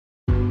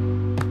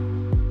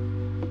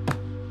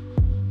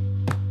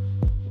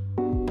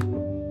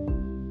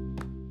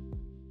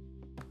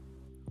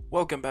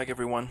Welcome back,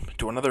 everyone,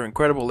 to another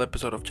incredible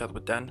episode of Chat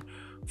with Dan.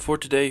 For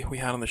today, we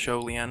had on the show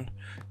Leanne.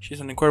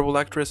 She's an incredible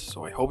actress,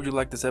 so I hope you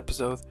like this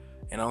episode,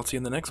 and I'll see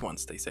you in the next one.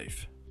 Stay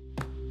safe.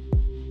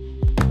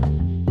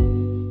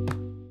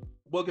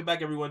 Welcome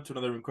back, everyone, to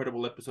another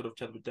incredible episode of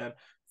Chat with Dan.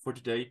 For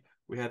today,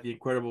 we have the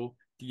incredible,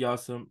 the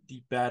awesome,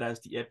 the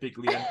badass, the epic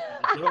Leanne on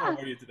the show. How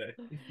are you today?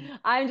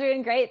 I'm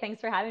doing great. Thanks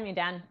for having me,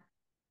 Dan.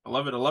 I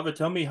love it. I love it.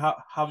 Tell me,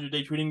 how's your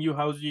day treating you?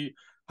 How's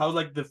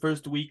like the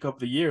first week of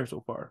the year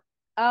so far?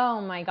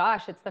 Oh my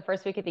gosh, it's the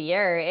first week of the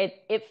year.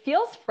 It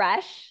feels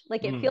fresh,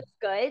 like it Mm, feels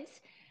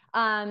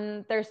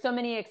good. There's so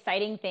many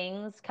exciting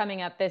things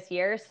coming up this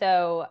year,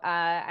 so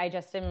I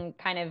just am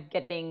kind of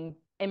getting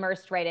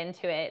immersed right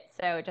into it.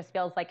 So it just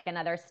feels like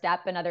another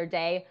step, another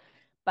day,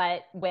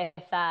 but with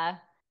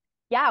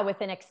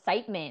an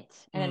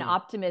excitement and an mm.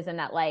 optimism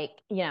that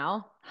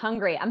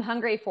hungry. I'm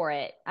hungry for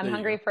it. I'm There you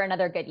hungry go. for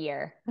another good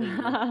year. There you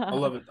go. I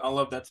love it. I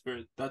love that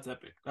spirit. That's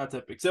epic. That's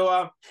epic.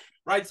 So,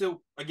 right.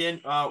 So again,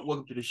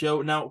 welcome to the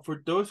show. Now,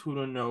 for those who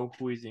don't know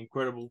who is the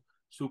incredible,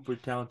 super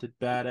talented,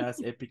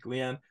 badass, epic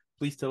Leanne,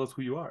 please tell us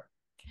who you are.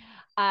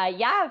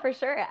 Yeah, for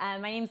sure. My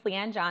name's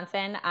Leanne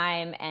Johnson.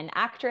 I'm an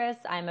actress.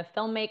 I'm a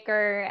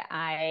filmmaker.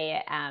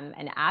 I am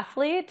an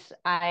athlete.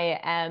 I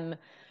am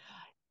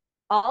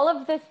all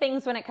of the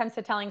things when it comes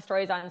to telling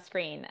stories on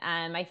screen.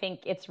 I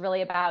think it's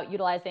really about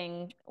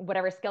utilizing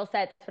whatever skill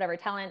sets, whatever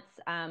talents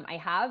I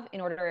have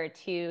in order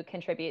to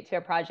contribute to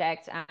a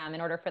project,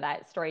 in order for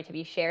that story to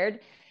be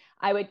shared.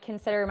 I would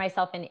consider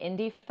myself an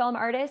indie film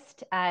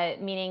artist,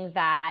 meaning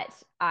that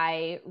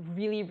I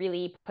really,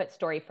 really put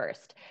story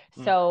first.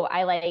 Mm, So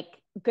I like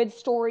good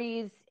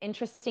stories,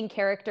 interesting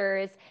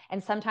characters,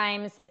 and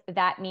sometimes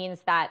that means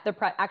that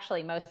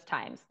actually most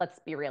times, let's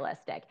be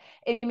realistic,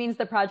 it means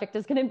the project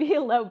is going to be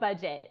low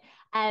budget.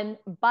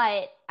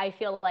 But I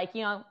feel like,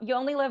 you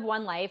only live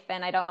one life,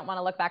 and I don't want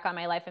to look back on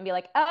my life and be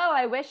like, oh,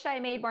 I wish I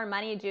made more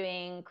money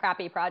doing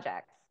crappy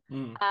projects.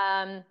 mm,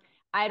 Um,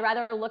 I'd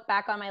rather look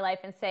back on my life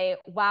and say,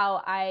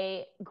 wow,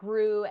 I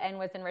grew and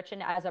was enriched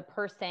as a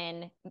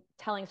person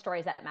telling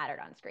stories that mattered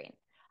on screen.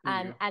 there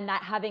you go. And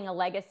that having a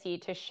legacy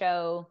to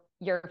show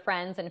your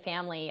friends and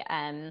family,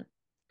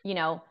 you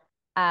know,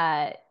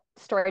 uh,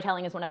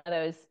 storytelling is one of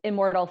those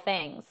immortal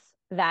things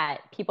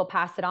that people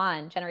pass it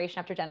on generation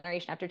after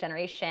generation after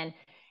generation.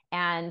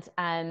 And,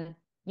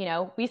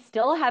 we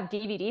still have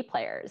DVD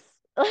players.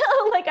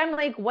 Like, I'm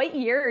like, what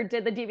year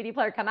did the DVD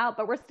player come out?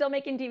 But we're still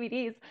making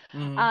DVDs.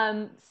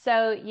 Mm,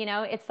 So,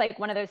 it's like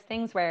one of those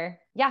things where,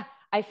 yeah,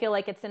 I feel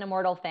like it's an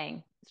immortal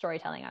thing,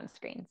 storytelling on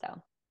screen.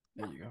 So,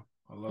 there you go.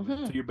 I love it.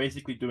 So mhm. you're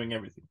basically doing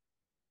everything.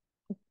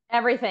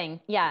 Everything.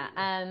 There Yeah. you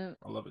go.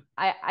 I love it.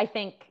 I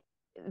think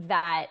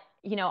that,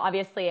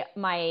 obviously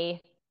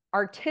my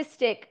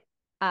artistic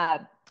uh,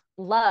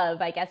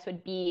 love, I guess,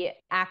 would be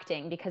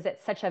acting because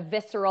it's such a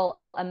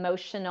visceral,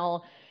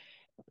 emotional,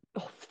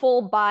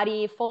 full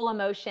body, full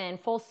emotion,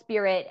 full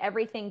spirit.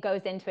 Everything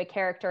goes into a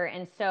character.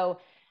 And so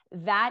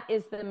that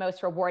is the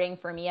most rewarding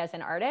for me as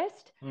an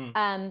artist.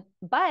 Mm,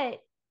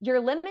 But you're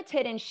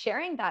limited in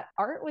sharing that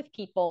art with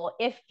people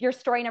if your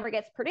story never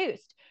gets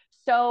produced.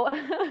 So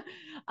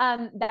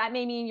that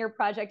may mean your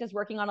project is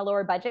working on a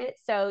lower budget.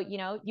 So,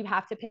 you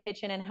have to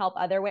pitch in and help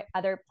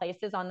other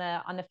places on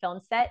the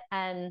film set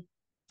and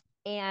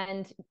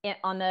in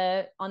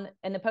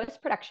the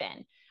post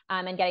production,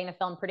 and getting the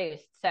film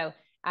produced. So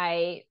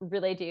I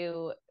really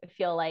do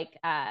feel like,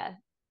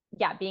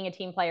 yeah, being a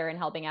team player and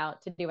helping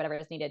out to do whatever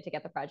is needed to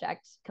get the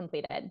project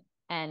completed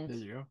and there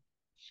you go.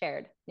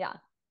 shared. Yeah.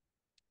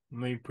 I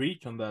mean,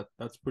 preach on that.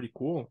 That's pretty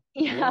cool.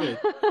 I love Yeah. it.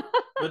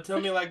 But tell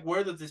me, like,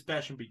 where does this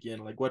passion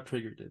begin? Like, what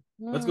triggered it?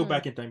 Let's go Mm,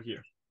 back in time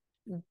here.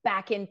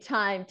 back in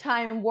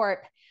time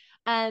warp.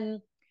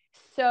 Um,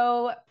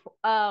 so,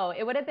 oh,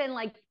 it would have been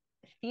like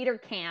theater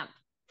camp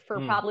for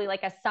Mm, probably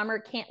like a summer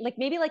camp, like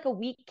maybe like a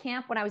week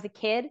camp when I was a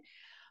kid.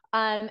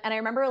 And I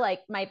remember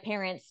like my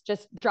parents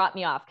just dropped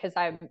me off because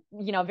I'm,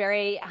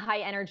 very high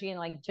energy and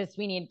like just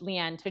we need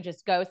Leanne to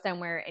just go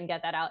somewhere and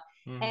get that out.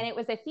 mm, And it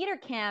was a theater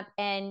camp,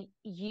 and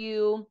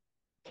you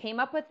came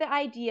up with the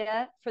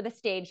idea for the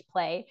stage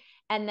play,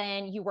 and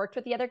then you worked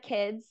with the other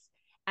kids,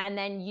 and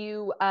then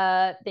you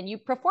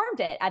performed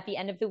it at the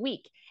end of the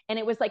week, and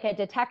it was like a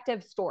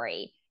detective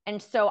story.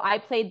 And so I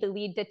played the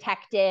lead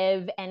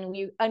detective,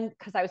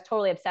 because I was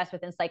totally obsessed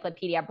with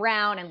Encyclopedia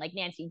Brown and like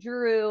Nancy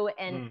Drew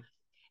mm.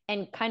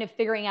 and kind of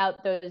figuring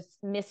out those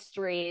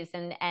mysteries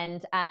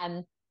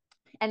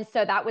and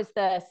so that was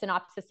the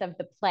synopsis of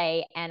the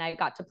play, and I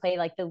got to play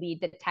like the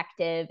lead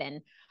detective.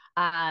 And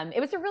it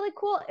was a really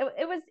cool,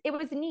 it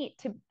was neat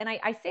to, and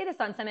I say this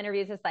on some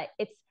interviews, is that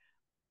it's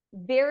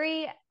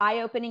very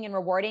eye-opening and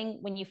rewarding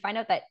when you find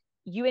out that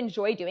you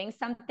enjoy doing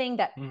something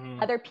that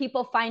Mm-hmm. other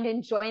people find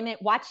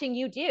enjoyment watching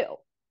you do. I,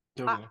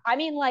 Totally. I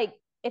mean, like,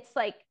 it's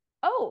like,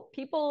 oh,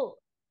 people,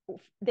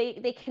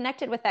 they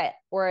connected with it,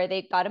 or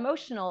they got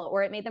emotional,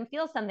 or it made them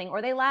feel something,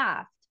 or they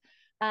laughed.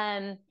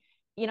 um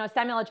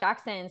Samuel L.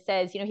 Jackson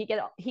says,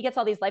 he gets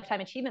all these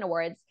lifetime achievement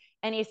awards,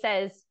 and he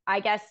says, I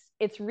guess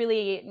it's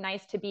really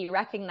nice to be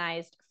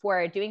recognized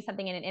for doing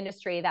something in an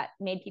industry that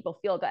made people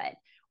feel good,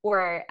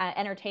 or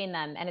entertain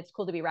them. And it's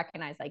cool to be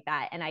recognized like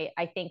that. And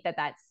I think that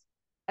that's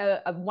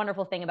a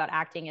wonderful thing about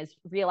acting, is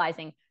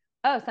realizing,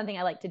 oh, something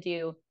I like to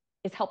do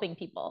is helping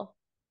people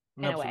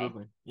in a way.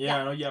 Absolutely. Yeah.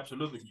 Yeah, no, yeah,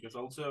 absolutely. Because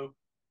also,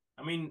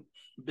 I mean,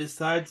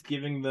 besides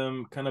giving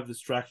them kind of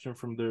distraction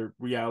from their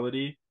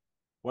reality,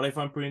 what I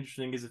find pretty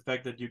interesting is the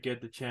fact that you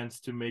get the chance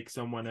to make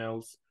someone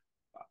else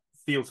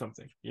feel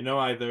something,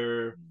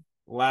 either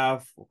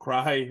laugh or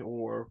cry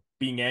or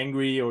being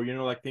angry or,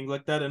 like things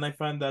like that. And I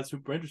find that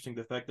super interesting,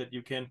 the fact that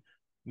you can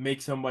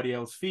make somebody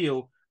else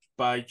feel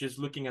by just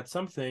looking at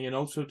something, and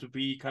also to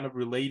be kind of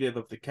related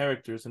of the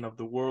characters and of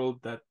the world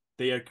that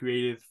they are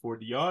created for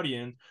the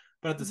audience.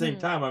 But at the same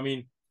Mm-hmm. time, I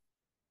mean,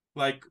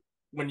 like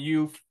when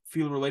you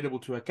feel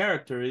relatable to a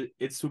character,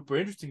 it's super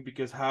interesting,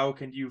 because how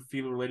can you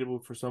feel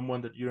relatable for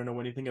someone that you don't know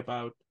anything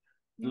about?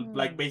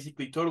 Like Mm.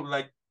 basically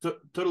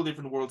total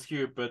different worlds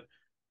here, but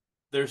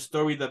their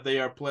story that they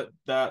are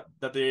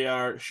that they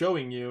are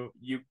showing you,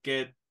 you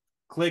get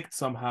clicked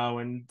somehow,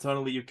 and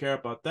suddenly you care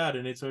about that.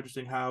 And it's so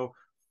interesting how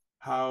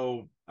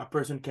a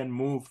person can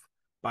move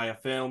by a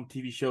film,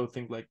 TV show,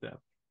 things like that.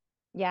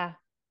 Yeah.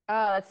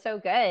 Oh, that's so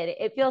good.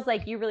 It feels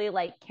like you really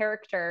like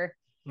character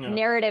Yeah.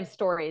 narrative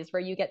stories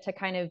where you get to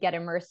kind of get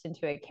immersed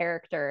into a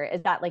character.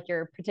 Is that like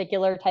your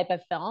particular type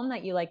of film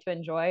that you like to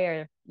enjoy,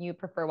 or you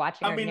prefer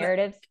watching, I or mean,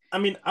 narratives?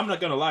 I'm not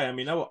gonna lie. I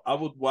mean, I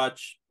would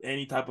watch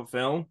any type of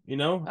film,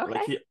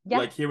 Okay. Yeah.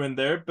 like here and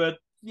there. But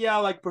yeah,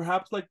 like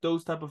perhaps like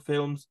those type of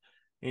films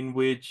in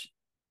which,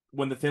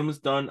 when the film is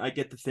done, I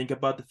get to think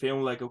about the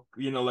film, like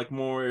like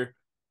more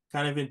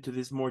kind of into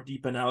this more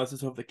deep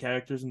analysis of the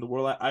characters in the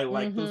world. I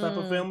like those type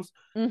of Mm-hmm. films.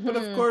 But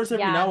of Mm-hmm. course,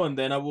 every Yeah. now and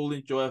then, I will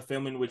enjoy a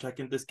film in which I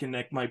can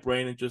disconnect my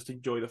brain and just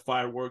enjoy the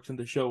fireworks and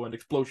the show and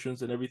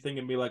explosions and everything,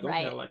 and be like, okay,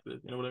 I Right. like this.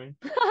 You know what I mean?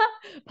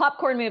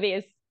 Popcorn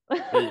movies.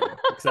 There you go.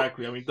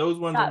 Exactly. I mean, those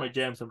ones are Yeah. my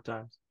jam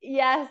sometimes.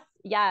 Yes,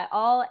 yeah.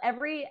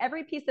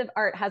 Every piece of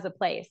art has a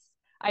place.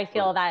 I Oh yeah.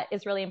 feel that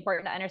is really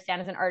important to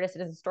understand as an artist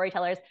and as a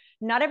storyteller.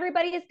 Not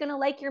everybody is going to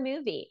like your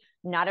movie.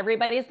 Not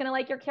everybody is going to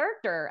like your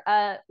character,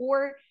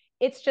 or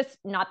it's just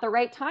not the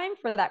right time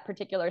for that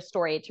particular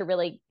story to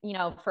really,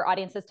 for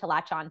audiences to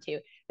latch onto.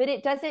 But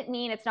it doesn't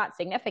mean it's not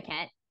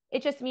significant.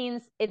 It just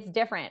means it's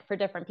different for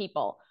different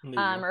people, There you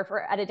go. or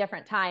for at a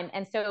different time.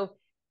 And so,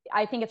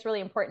 I think it's really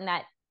important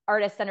that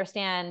artists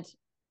understand,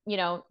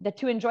 that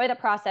to enjoy the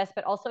process,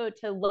 but also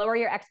to lower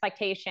your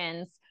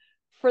expectations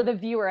for the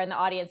viewer and the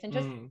audience, and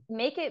just Mm.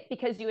 make it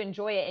because you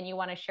enjoy it and you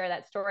want to share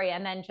that story,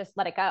 and then just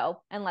let it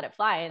go and let it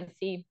fly and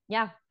see,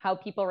 yeah, how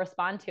people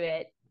respond to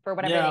it for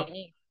whatever they Yeah,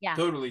 need. Yeah.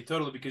 totally,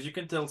 totally. Because you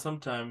can tell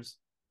sometimes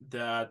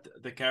that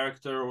the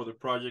character or the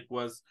project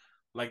was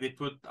like they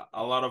put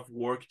a lot of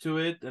work to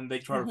it, and they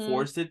try to Mm-hmm.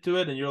 force it to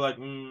it, and you're like,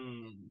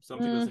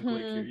 something doesn't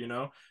click Mm-hmm.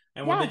 here.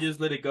 And when they Yes. just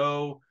let it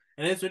go,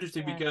 and it's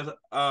interesting Yes. because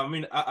I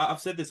mean,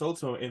 I've said this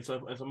also in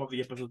some of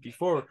the episodes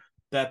before,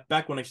 that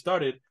back when I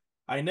started,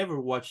 I never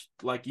watched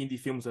like indie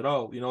films at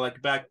all.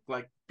 Like back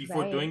like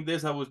before Right. doing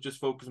this, I was just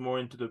focused more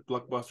into the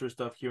blockbuster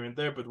stuff here and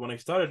there. But when I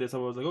started this, I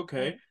was like,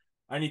 okay, Right.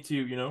 I need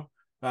to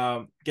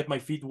get my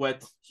feet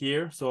wet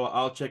here, so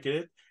I'll check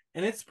it.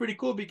 And it's pretty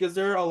cool because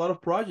there are a lot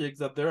of projects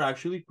that they're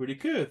actually pretty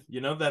good.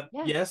 That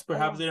Yeah. yes, Oh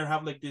perhaps yeah. they don't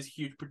have like this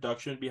huge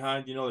production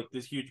behind, like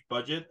this huge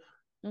budget,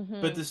 but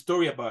Mm-hmm. the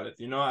story about it,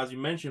 as you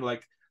mentioned,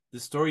 like the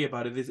story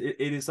about it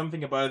is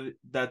something about it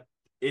that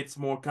it's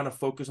more kind of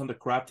focused on the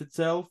craft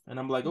itself. And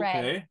I'm like, Right.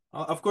 okay,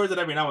 of course that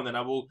every now and then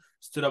I will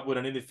stood up with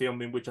an indie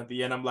film in which at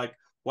the end I'm like,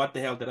 what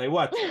the hell did I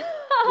watch?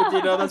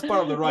 But that's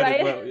part of the ride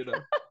as Right.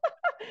 well.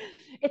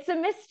 It's a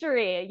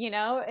mystery,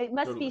 it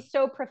must be Totally.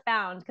 so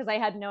profound because I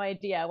had no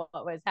idea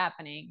what was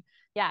happening.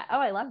 Yeah. Oh,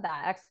 I love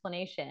that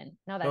explanation.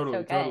 No, that's so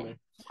Totally, good. totally.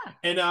 Yeah.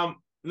 And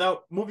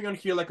now moving on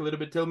here like a little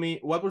bit, tell me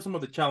what were some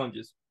of the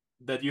challenges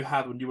that you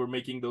had when you were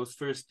making those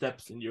first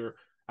steps in your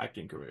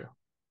acting career?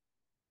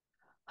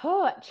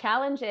 Oh,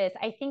 challenges,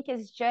 I think,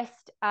 is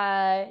just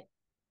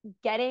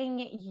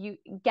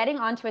getting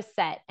onto a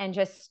set and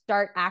just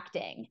start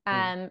acting,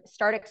 Mm,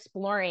 start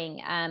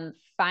exploring,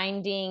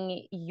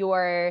 finding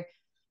your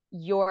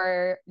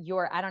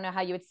I don't know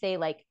how you would say,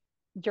 like,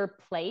 your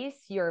place,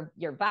 your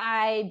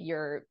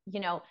vibe,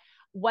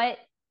 what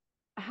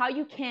how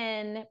you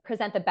can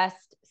present the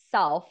best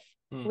self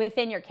mm,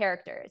 within your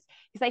characters,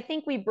 because I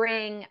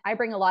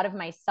bring a lot of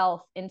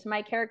myself into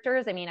my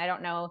characters. I mean, I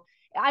don't know,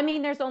 I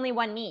mean, there's only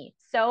one me,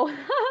 so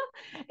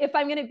if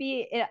I'm going to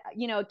be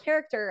a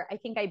character, I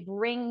think I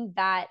bring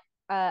that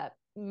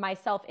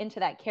myself into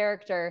that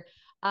character,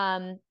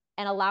 and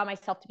allow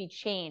myself to be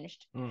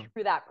changed mm,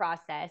 through that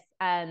process.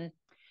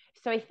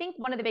 So I think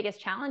one of the biggest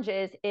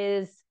challenges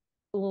is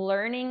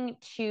learning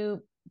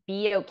to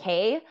be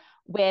okay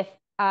with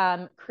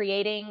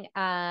creating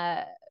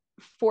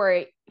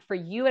for for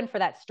you and for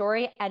that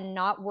story, and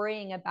not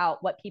worrying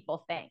about what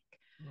people think.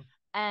 mm,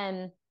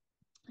 And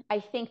I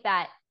think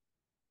that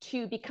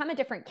to become a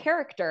different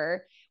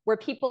character where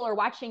people are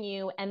watching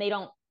you and they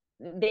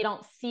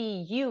don't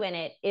see you in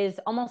it, is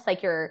almost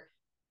like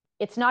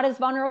it's not as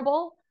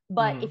vulnerable.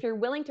 But mm, if you're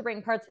willing to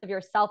bring parts of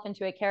yourself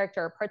into a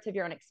character, or parts of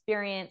your own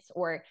experience,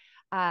 or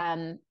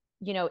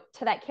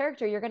to that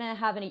character, you're going to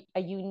have a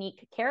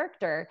unique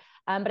character.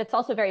 But it's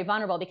also very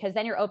vulnerable, because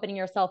then you're opening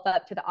yourself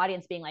up to the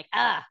audience being like,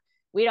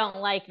 we don't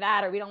like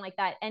that, or we don't like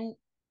that. And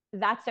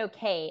that's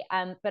okay.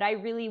 But I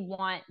really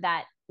want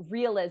that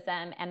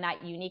realism and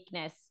that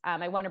uniqueness.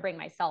 I want to bring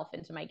myself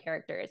into my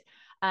characters.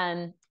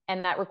 And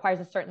that requires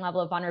a certain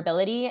level of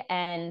vulnerability,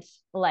 and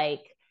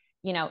like,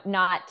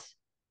 not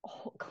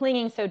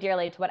clinging so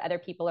dearly to what other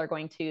people are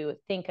going to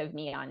think of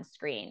me on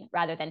screen,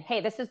 rather than,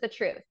 hey, this is the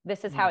truth.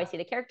 This is how I see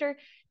the character.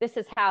 This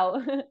is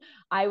how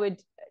I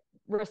would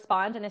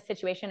respond in a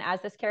situation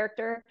as this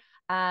character.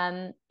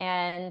 Not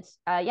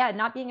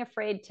being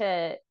afraid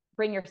to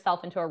bring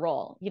yourself into a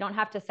role. You don't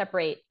have to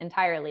separate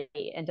entirely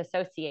and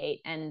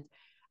dissociate. And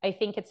I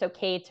think it's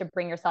okay to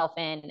bring yourself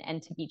in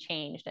and to be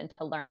changed and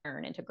to learn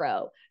and to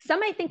grow.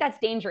 Some might think that's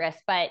dangerous,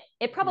 but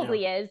it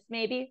probably is,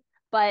 maybe.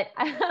 But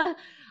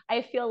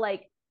I feel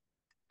like,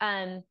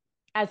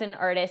 as an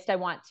artist, I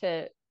want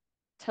to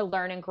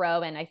learn and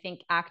grow. And I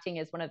think acting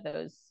is one of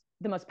the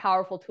most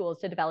powerful tools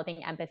to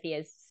developing empathy,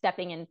 is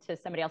stepping into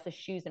somebody else's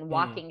shoes and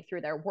walking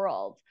through their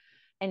world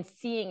and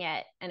seeing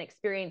it and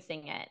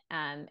experiencing it,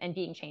 and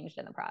being changed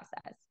in the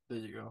process. There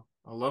you go.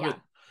 I love it.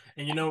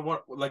 And you know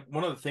what? Like,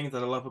 one of the things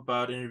that I love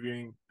about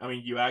interviewing,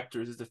 you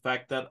actors, is the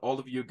fact that all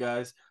of you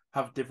guys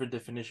have different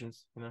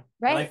definitions.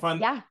 Right. And I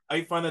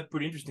find that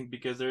pretty interesting,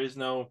 because there is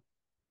no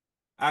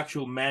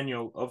actual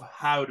manual of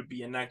how to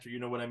be an actor. You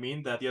know what I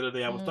mean? That the other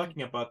day I was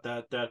talking about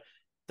that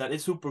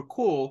is super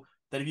cool.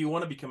 That if you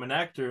want to become an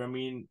actor,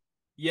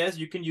 yes,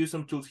 you can use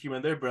some tools here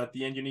and there, but at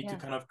the end you need to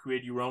kind of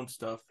create your own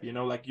stuff.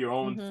 Like your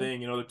own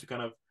thing, in order to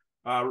kind of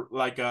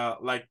like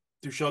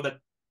to show that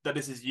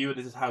this is you,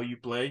 this is how you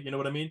play. You know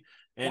what I mean?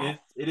 And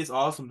it is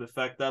awesome, the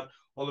fact that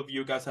all of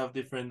you guys have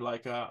different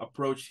like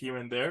approach here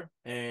and there,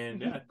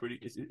 and yeah,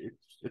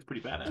 it's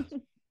pretty badass.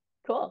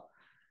 Cool.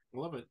 I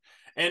love it.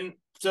 And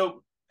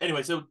so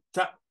anyway, so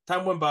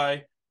time went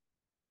by.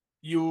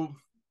 You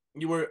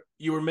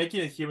were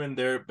making it here and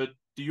there, but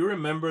do you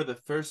remember the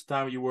first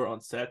time you were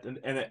on set,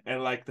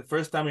 and like the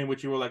first time in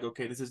which you were like,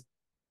 okay, this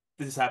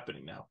is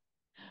happening now?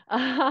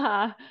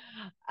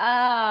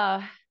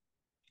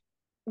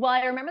 Well,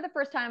 I remember the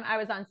first time I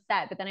was on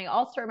set, but then I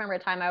also remember a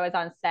time I was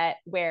on set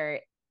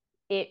where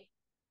it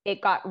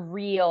got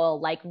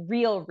real, like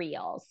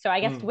real. So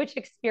I guess, which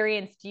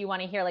experience do you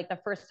want to hear? Like the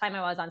first time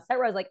I was on set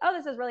where I was like, oh,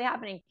 this is really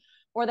happening,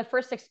 or the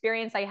first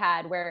experience I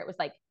had where it was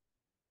like,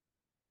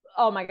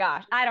 oh my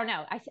gosh, I don't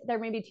know. There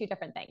may be two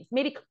different things.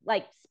 Maybe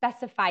like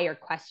specify your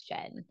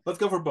question. Let's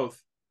go for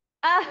both.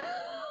 Of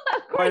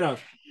course. Why not?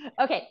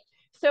 Okay.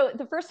 So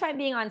the first time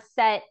being on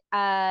set,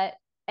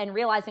 and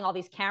realizing all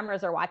these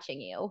cameras are watching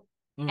you,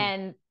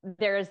 and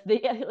there's the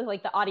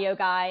like the audio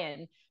guy,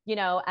 and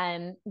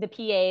the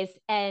PAs,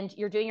 and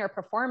you're doing your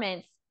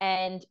performance,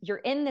 and you're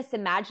in this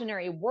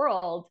imaginary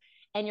world,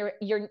 and you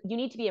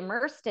need to be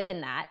immersed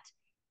in that.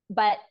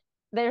 But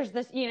there's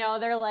this,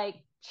 they're like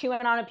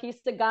chewing on a piece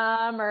of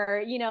gum,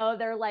 or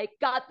they're like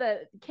got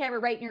the camera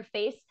right in your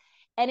face,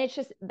 and it's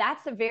just,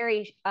 that's a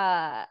very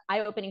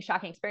eye-opening,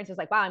 shocking experience. It's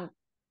like, wow,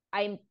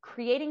 I'm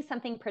creating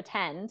something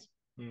pretend,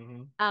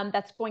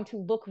 that's going to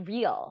look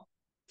real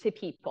to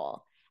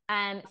people.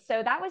 And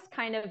so that was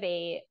kind of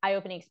a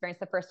eye-opening experience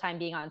the first time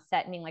being on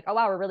set and being like, oh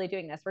wow, we're really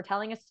doing this. We're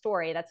telling a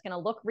story that's going to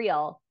look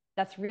real.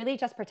 That's really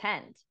just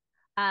pretend.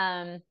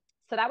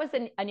 So that was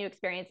a new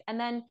experience. And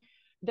then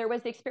there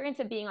was the experience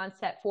of being on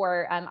set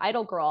for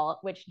Idol Girl,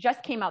 which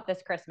just came out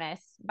this Christmas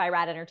by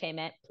Rad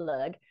Entertainment,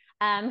 plug.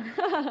 And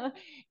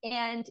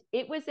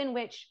it was in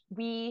which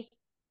we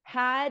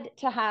had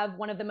to have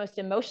one of the most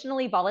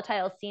emotionally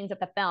volatile scenes of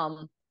the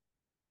film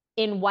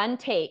in one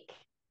take,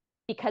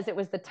 because it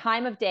was the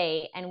time of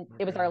day, and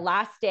it was our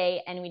last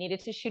day, and we needed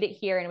to shoot it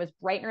here, and it was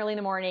bright and early in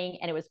the morning,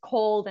 and it was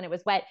cold, and it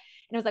was wet,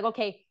 and it was like,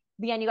 okay,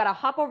 Leanne, you got to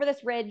hop over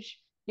this ridge,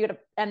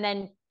 and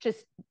then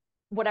just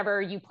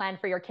whatever you plan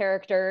for your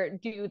character,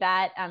 do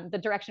that. The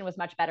direction was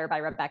much better by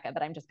Rebecca,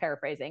 but I'm just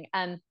paraphrasing.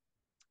 And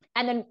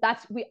then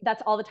that's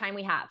all the time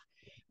we have.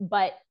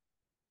 But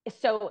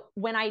so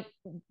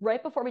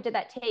right before we did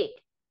that take,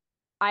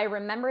 I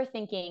remember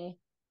thinking,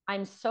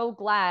 I'm so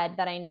glad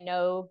that I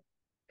know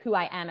who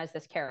I am as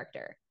this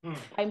character.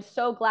 I'm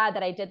so glad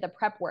that I did the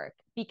prep work,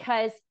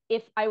 because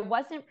if I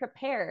wasn't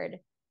prepared,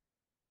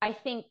 I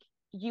think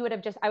I would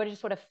have just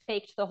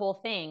faked the whole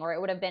thing, or it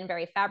would have been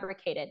very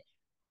fabricated.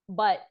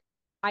 But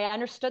I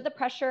understood the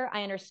pressure,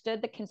 I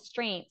understood the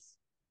constraints,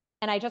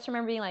 and I just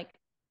remember being like,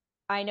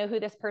 I know who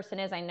this person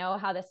is, I know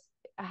how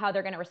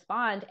they're going to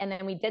respond. And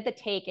then we did the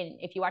take, and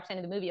if you watch the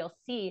end of the movie, you'll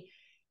see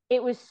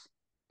it was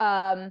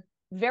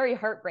very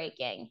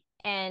heartbreaking.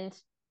 And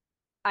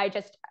I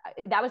just,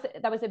 that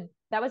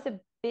was a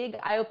big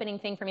eye-opening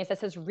thing for me. Is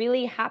this is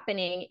really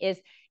happening, is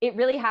it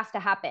really has to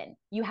happen.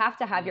 You have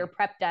to have your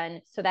prep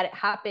done so that it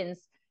happens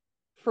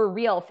for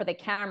real for the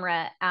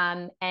camera.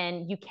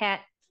 And you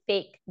can't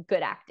fake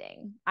good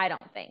acting.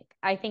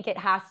 I think it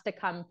has to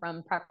come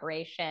from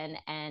preparation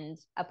and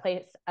a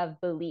place of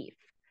belief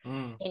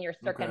in your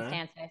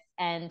circumstances.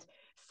 And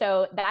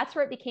so that's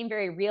where it became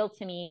very real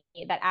to me,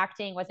 that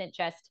acting wasn't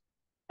just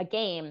a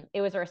game,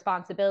 it was a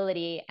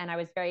responsibility. And I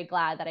was very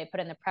glad that I put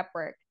in the prep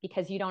work,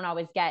 because you don't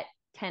always get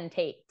 10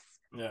 takes.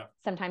 Yeah.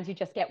 Sometimes you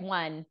just get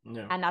one,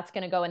 Yeah. and that's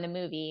going to go in the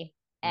movie,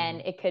 and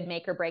Mhm. it could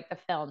make or break the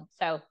film.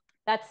 So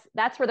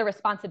that's where the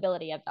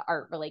responsibility of the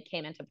art really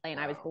came into play. And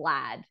I was Wow.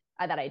 glad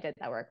that I did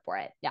that work for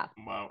it. Yeah.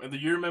 Wow. And do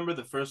you remember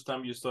the first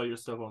time you saw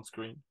yourself on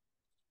screen?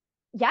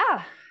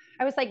 Yeah.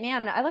 I was like,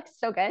 man, I look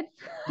so good.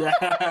 Yeah.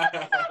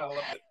 I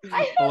love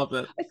I, it. I love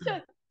that. so,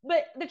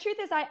 but the truth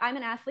is, I'm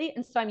an athlete,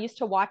 and so I'm used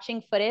to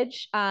watching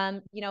footage,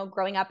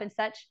 growing up and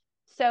such.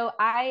 So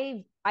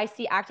I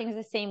see acting as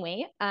the same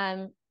way.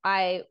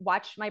 I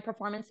watch my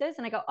performances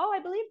and I go, oh, I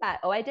believe that.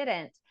 Oh, I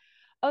didn't.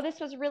 Oh, this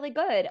was really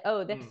good.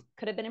 Oh, this Mm,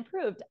 could have been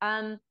improved.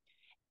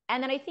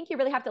 And then I think you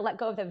really have to let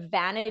go of the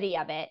vanity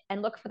of it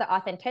and look for the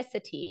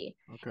authenticity.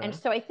 And okay.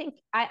 so I think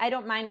I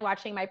don't mind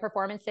watching my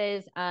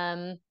performances.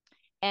 And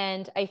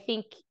I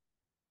think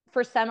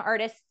for some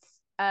artists,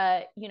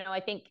 I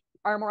think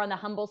are more on the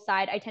humble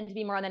side. I tend to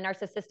be more on the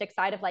narcissistic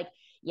side of like,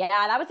 yeah,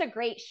 that was a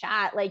great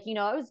shot. Like, it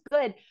was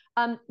good.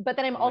 But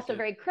then I'm I like also it.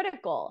 very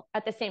critical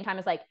at the same time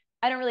as like,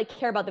 I don't really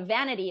care about the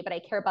vanity, but I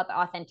care about the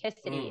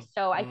authenticity. Mm,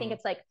 So I think mm,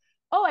 it's like,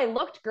 oh, I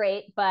looked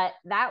great, but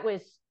that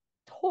was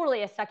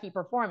totally a sucky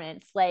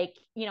performance. Like,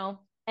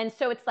 and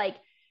so it's like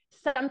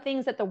some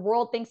things that the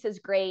world thinks is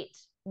great,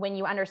 when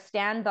you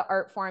understand the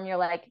art form, you're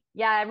like,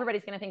 yeah,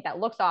 everybody's going to think that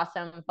looks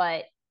awesome,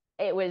 but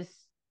it was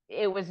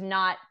it was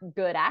not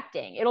good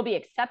acting. It'll be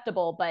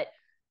acceptable, but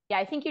yeah,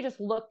 I think you just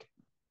look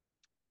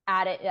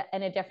at it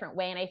in a different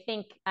way. And I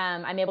think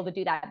I'm able to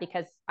do that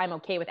because I'm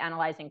okay with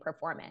analyzing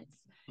performance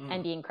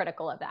and mm. being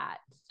critical of that.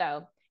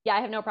 So yeah,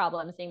 I have no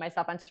problem seeing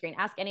myself on screen.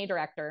 Ask any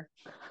director.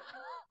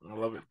 I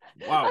love it.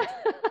 Wow.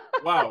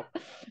 Wow.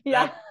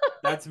 Yeah. That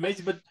that's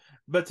amazing.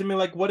 But to me,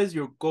 like, what is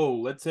your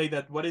goal? Let's say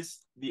that what is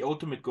the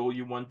ultimate goal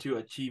you want to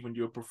achieve when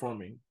you're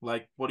performing?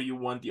 Like, what do you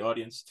want the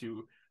audience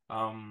to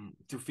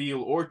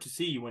feel or to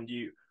see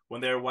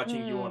when they're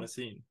watching you on Mm. a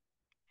scene?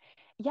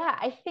 Yeah,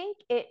 I think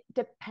it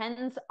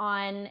depends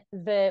on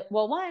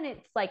one,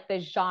 it's like the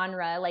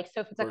genre. Like, so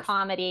if Of it's a course.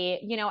 comedy,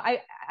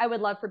 I would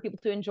love for people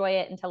to enjoy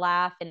it and to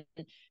laugh and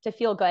to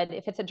feel good.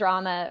 If it's a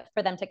drama,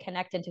 for them to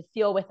connect and to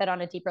feel with it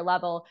on a deeper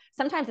level.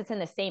 Sometimes it's in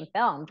the same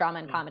film, drama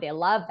and Mm, comedy. I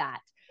love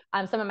that.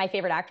 Some of my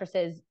favorite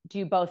actresses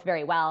do both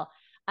very well.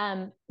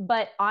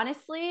 But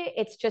honestly,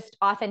 it's just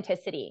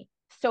authenticity.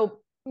 So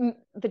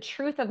the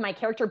truth of my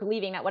character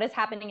believing that what is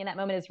happening in that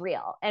moment is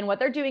real and what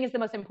they're doing is the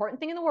most important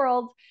thing in the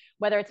world,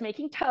 whether it's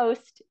making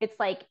toast, it's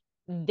like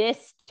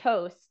this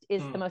toast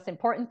is the mm, most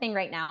important thing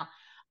right now.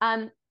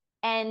 Um,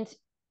 and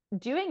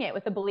doing it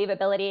with the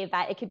believability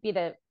that it could be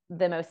the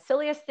most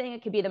silliest thing,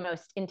 it could be the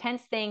most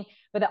intense thing,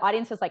 but the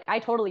audience is like, I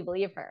totally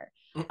believe her.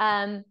 mm,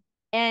 Um,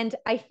 and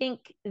I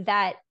think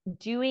that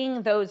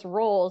doing those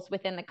roles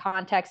within the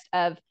context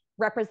of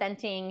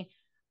representing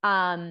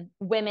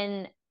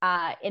women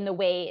in the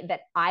way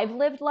that I've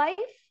lived life.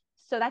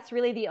 So that's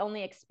really the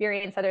only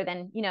experience other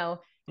than,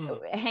 mm,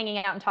 hanging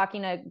out and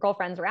talking to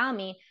girlfriends around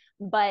me.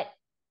 But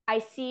I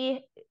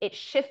see it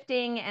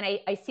shifting and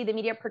I see the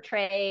media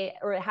portray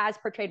or it has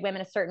portrayed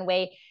women a certain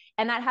way.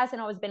 And that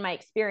hasn't always been my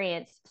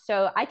experience.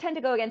 So I tend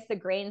to go against the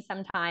grain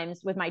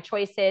sometimes with my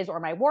choices or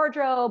my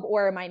wardrobe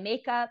or my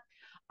makeup.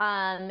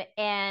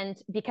 And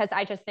because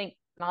I just think,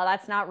 well,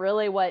 that's not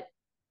really what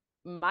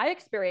my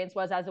experience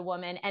was as a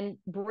woman and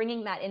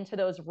bringing that into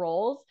those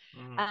roles.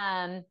 mm,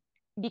 um,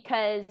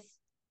 because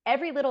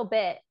every little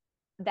bit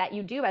that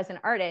you do as an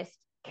artist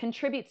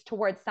contributes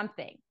towards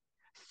something.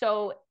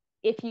 So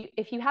if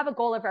you have a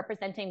goal of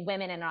representing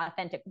women in an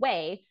authentic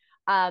way,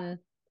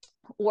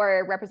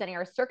 or representing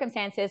our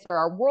circumstances or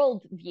our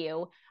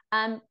worldview,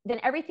 then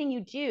everything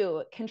you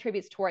do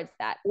contributes towards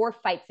that or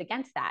fights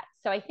against that.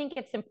 So I think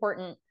it's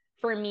important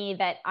for me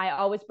that I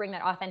always bring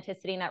that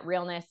authenticity and that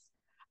realness,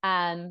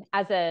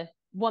 as a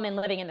woman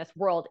living in this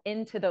world,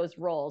 into those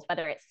roles,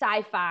 whether it's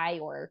sci-fi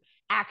or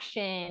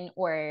action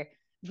or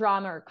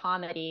drama or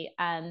comedy.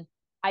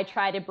 I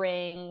try to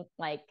bring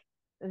like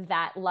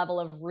that level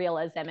of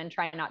realism and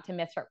try not to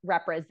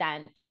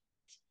misrepresent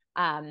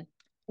um,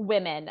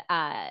 women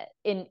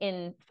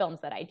in films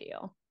that I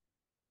do.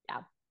 Yeah.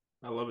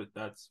 I love it.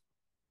 That's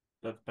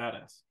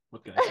badass.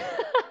 What can I say?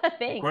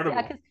 Thanks. Yeah,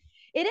 Incredible. because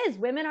it is,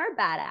 women are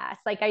badass.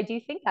 Like I do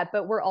think that,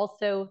 but we're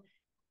also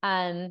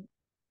um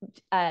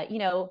you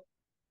know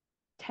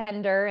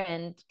tender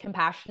and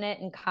compassionate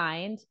and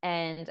kind.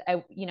 And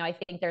I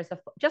think there's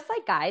just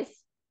like guys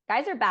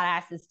are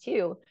badasses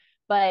too,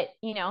 but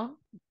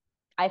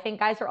I think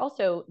guys are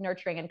also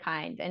nurturing and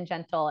kind and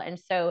gentle. And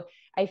so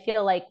I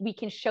feel like we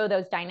can show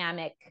those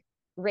dynamic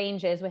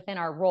ranges within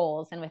our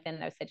roles and within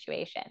those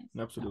situations.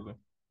 So. Absolutely.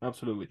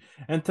 Absolutely.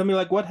 And tell me,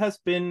 like, what has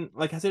been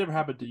like, has it ever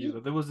happened to you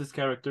that there was this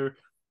character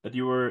that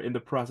you were in the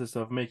process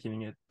of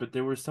making it, but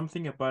there was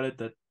something about it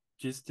that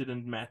just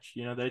didn't match,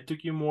 that it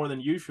took you more than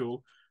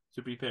usual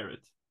to prepare it?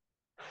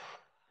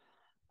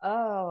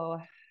 Oh,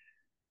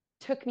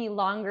 took me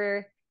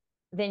longer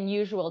than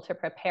usual to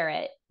prepare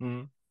it.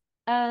 Mm,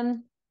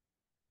 Um,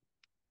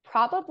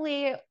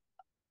 Probably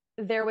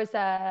there was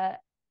a,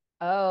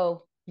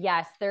 oh,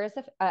 Yes, there's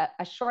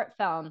a short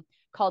film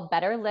called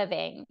Better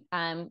Living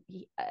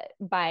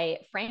by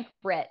Frank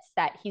Britz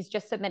that he's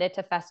just submitted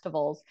to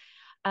festivals.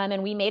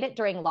 And we made it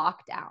during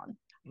lockdown.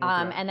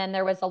 Okay. And then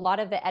there was a lot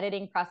of the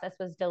editing process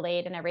was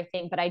delayed and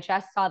everything, but I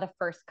just saw the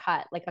first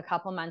cut like a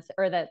couple months,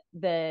 or the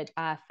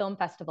film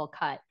festival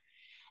cut.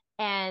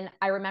 And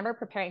I remember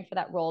preparing for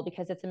that role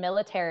because it's a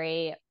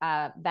military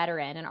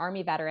veteran, an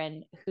Army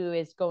veteran who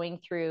is going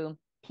through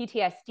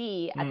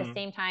PTSD at the Mm.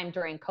 same time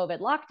during COVID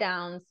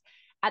lockdowns,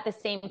 at the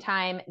same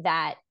time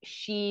that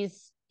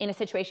she's in a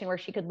situation where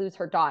she could lose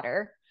her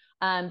daughter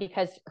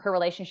because her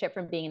relationship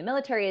from being in the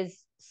military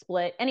is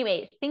split.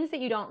 Anyway, things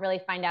that you don't really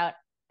find out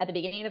at the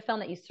beginning of the film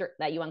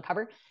that you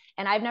uncover.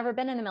 And I've never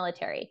been in the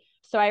military.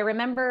 So I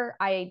remember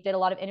I did a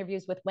lot of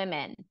interviews with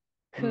women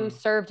who Mm.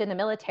 served in the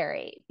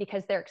military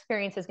because their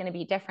experience is going to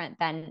be different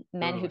than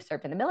men Totally. who've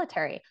served in the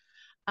military.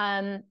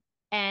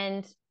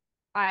 And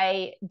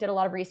I did a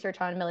lot of research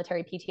on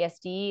military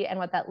PTSD and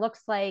what that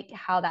looks like,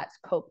 how that's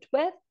coped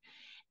with.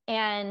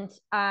 And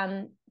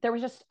there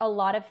was just a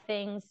lot of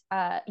things.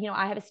 I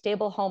have a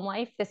stable home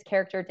life. This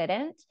character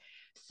didn't.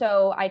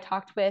 So I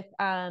talked with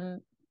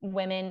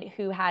women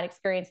who had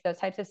experienced those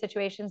types of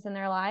situations in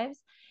their lives.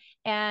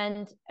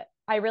 And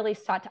I really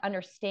sought to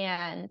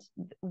understand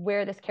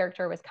where this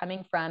character was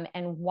coming from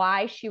and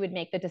why she would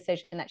make the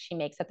decision that she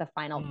makes at the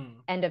final Mm.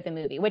 end of the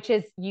movie, which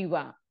is you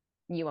won't,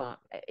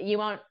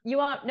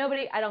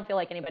 nobody, I don't feel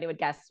like anybody would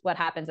guess what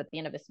happens at the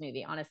end of this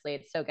movie. Honestly,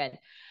 it's so good.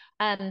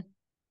 Um,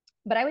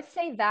 but I would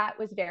say that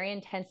was very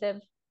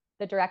intensive.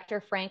 The director,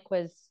 Frank,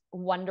 was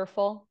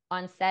wonderful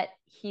on set.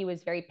 He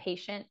was very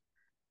patient.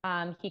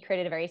 He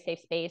created a very safe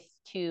space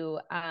to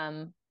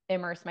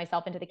immerse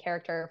myself into the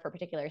character for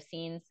particular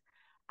scenes.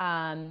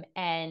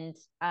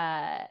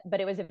 But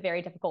it was a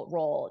very difficult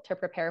role to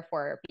prepare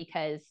for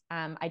because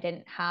I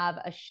didn't have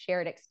a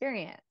shared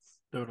experience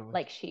Totally.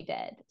 like she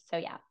did. So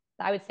yeah,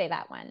 I would say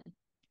that one.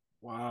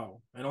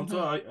 Wow.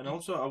 Mm-hmm. And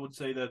also I would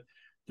say that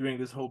during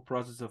this whole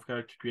process of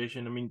character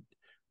creation, I mean,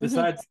 Mm-hmm.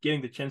 besides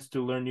getting the chance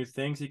to learn new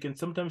things, it can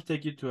sometimes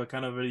take you to a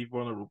kind of very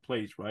vulnerable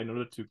place, right? In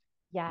order to make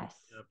Yes.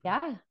 it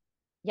happen.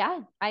 Yeah.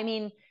 Yeah. I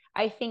mean,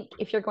 I think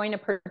if you're going to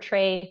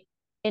portray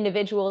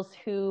individuals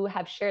who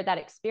have shared that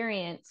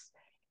experience,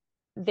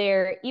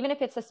 there, even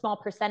if it's a small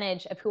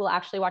percentage of who will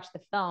actually watch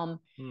the film,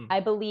 Mm. I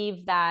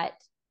believe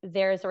that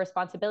there's a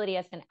responsibility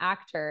as an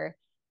actor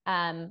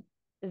um,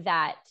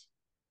 that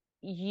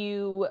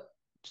you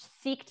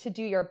seek to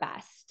do your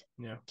best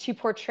Yeah. to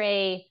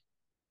portray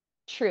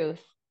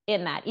truth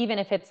in that, even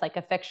if it's like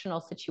a fictional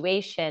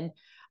situation.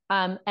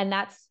 And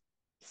that's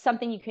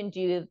something you can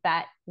do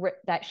that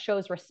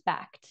shows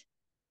respect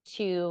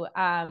to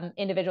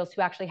individuals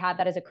who actually have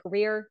that as a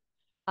career.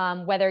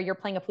 Whether you're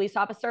playing a police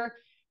officer,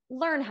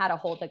 learn how to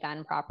hold the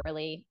gun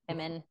properly.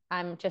 Women,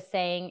 I'm just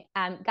saying,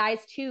 guys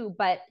too,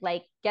 but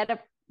like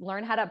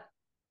learn how to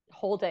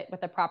hold it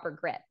with a proper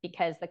grip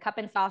because the cup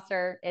and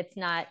saucer, it's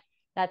not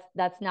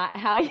that's not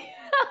how you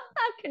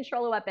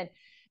control a weapon.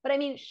 But I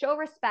mean, show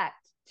respect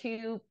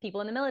to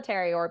people in the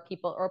military or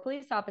people or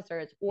police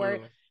officers or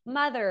Totally.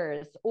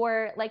 mothers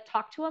or like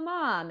talk to a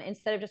mom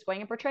instead of just going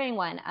and portraying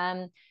one.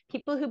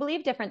 People who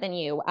believe different than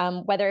you,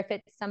 whether if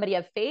it's somebody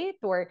of faith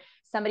or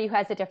somebody who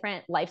has a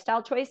different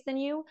lifestyle choice than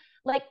you,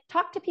 like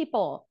talk to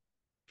people,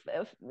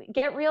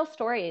 get real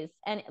stories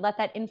and let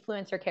that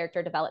influence your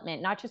character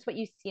development, not just what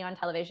you see on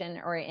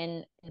television or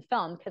in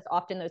film, because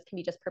often those can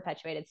be just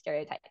perpetuated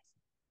stereotypes.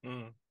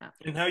 Mm. Yeah.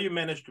 And how you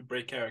manage to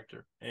break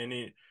character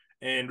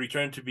and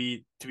return to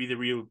be the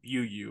real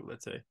you,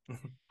 let's say.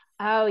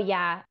 Oh,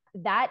 yeah.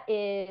 That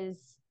is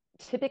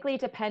typically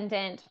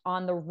dependent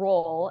on the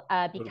role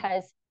Totally.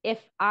 because if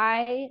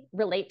I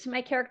relate to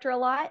my character a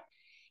lot,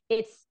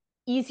 it's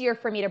easier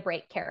for me to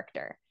break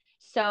character.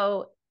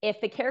 So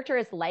if the character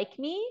is like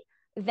me,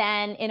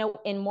 then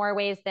in more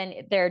ways than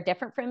they're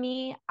different from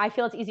me, I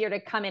feel it's easier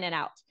to come in and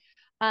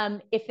out.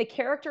 If the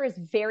character is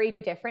very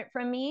different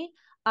from me,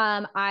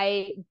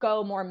 I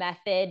go more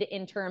method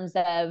in terms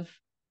of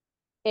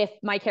if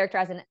my character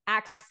has an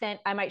accent,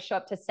 I might show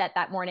up to set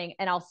that morning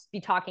and I'll be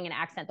talking an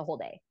accent the whole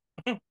day.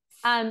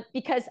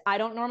 Because I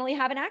don't normally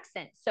have an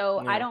accent. So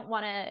I Yeah. don't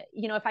want to,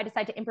 if I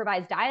decide to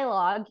improvise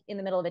dialogue in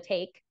the middle of a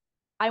take,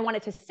 I want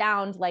it to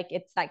sound like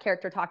it's that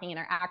character talking in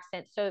their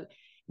accent. So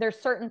there's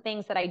certain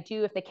things that I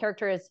do if the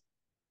character is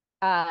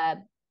uh,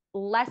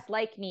 less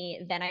like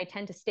me, then I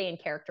tend to stay in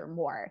character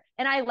more.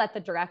 And I let the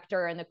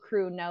director and the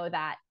crew know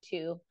that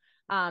too.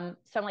 So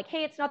I'm like,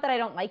 hey, it's not that I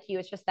don't like you.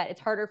 It's just that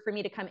it's harder for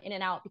me to come in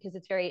and out because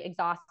it's very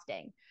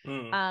exhausting.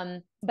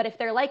 Mm. But if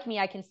they're like me,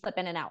 I can slip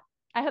in and out.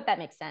 I hope that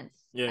makes sense,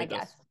 Yeah, I it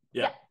guess. does.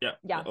 Yeah, Yeah. yeah,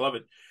 Yeah. I love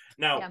it.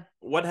 Now, Yeah.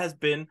 what has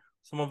been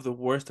some of the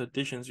worst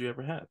auditions you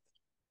ever had?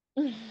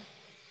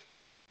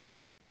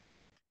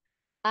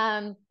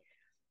 um,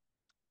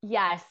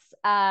 yes,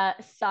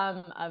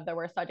 some of the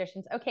worst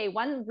auditions. Okay,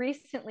 one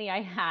recently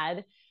I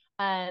had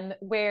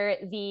where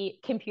the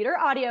computer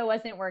audio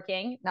wasn't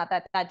working. Not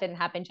that that didn't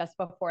happen just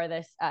before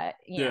this,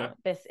 Yeah.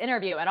 this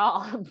interview at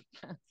all.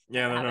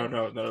 Yeah, Never no, no,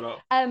 happens. no, not at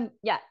all.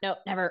 Yeah, no,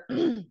 never.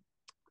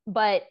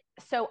 But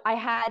so I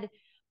had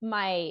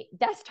my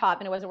desktop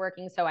and it wasn't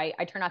working. So I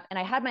turned off and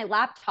I had my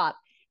laptop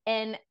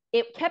and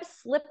it kept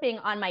slipping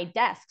on my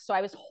desk. So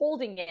I was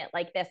holding it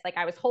like this, like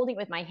I was holding it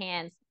with my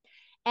hands.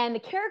 And the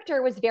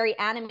character was very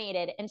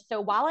animated. And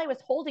so while I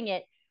was holding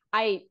it,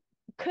 I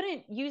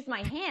couldn't use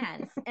my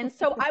hands. And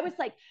so I was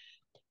like,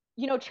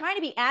 trying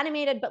to be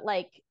animated, but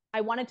like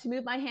I wanted to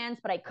move my hands,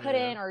 but I Yeah.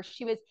 couldn't, or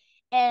she was,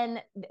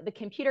 and the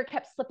computer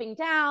kept slipping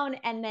down.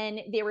 And then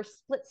they were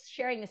split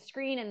sharing the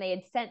screen and they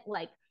had sent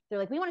like, they're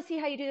like, we want to see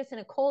how you do this in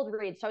a cold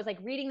read. So I was like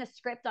reading the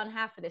script on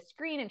half of the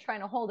screen and trying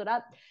to hold it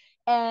up.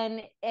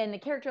 And the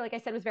character, like I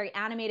said, was very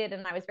animated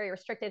and I was very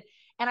restricted.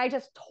 And I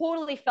just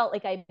totally felt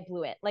like I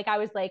blew it. Like I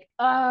was like,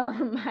 oh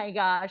my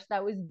gosh,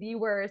 that was the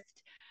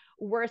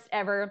worst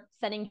ever,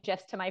 sending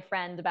gifs to my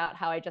friend about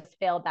how I just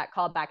failed that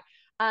callback.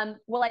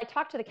 Well, I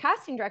talked to the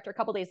casting director a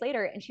couple days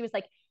later, and she was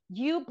like,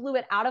 "You blew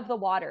it out of the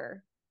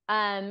water."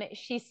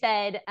 She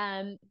said,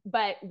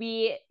 "But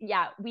we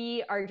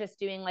are just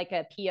doing like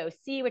a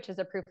POC, which is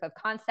a proof of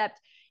concept,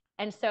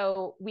 and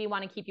so we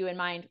want to keep you in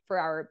mind for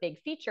our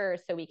big feature,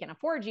 so we can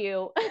afford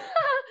you."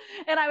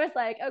 And I was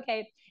like,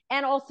 "Okay."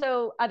 And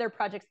also other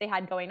projects they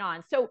had going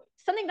on. So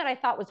something that I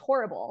thought was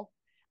horrible,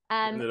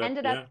 Ended up,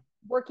 ended up yeah,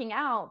 working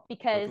out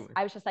because totally.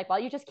 I was just like, "Well,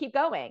 you just keep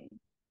going.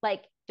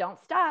 Like, don't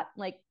stop.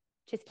 Like,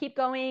 just keep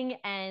going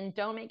and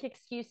don't make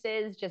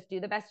excuses. Just do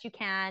the best you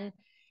can,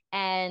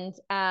 and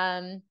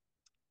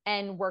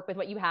work with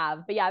what you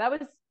have." But yeah,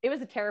 it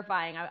was a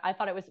terrifying. I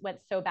thought it went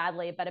so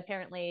badly, but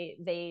apparently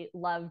they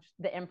loved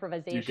the You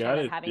improvisation got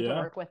of it. having to Yeah.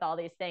 work with all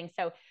these things.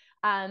 So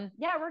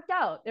yeah, it worked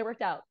out. It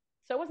worked out.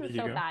 So it There wasn't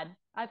you so go. bad.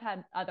 I've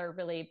had other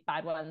really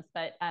bad ones,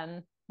 but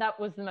that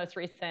was the most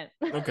recent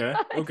Okay.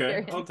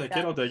 Okay. I'll experience. take it.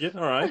 Yeah. I'll take it.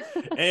 All right.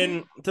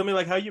 And tell me,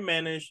 like, how you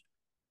manage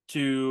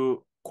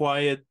to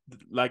quiet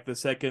like the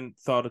second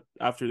thought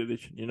after the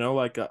edition,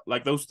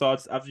 like those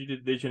thoughts after you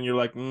did the edition, you're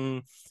like,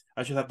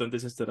 I should have done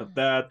this instead of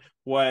that.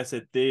 Why I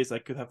said this, I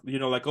could have,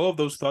 like all of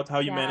those thoughts, how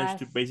you manage Yes.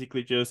 to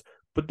basically just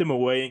put them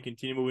away and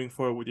continue moving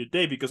forward with your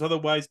day, because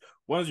otherwise,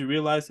 once you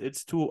realize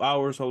it's 2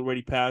 hours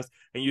already passed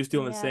and you're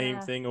still in the same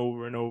Yeah. thing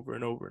over and over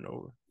and over and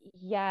over.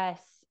 Yes.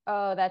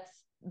 Oh, that's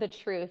the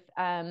truth.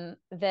 The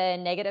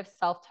negative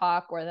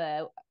self-talk or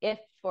the if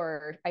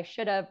or I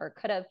should have or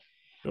could have.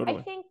 I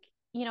Totally. think,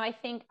 I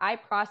think I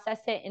process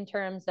it in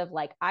terms of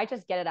like I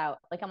just get it out.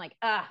 Like I'm like,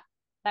 that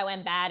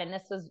went bad and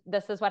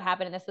this is what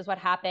happened and this is what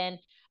happened.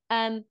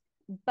 Um,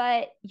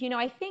 but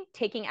I think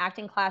taking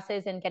acting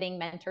classes and getting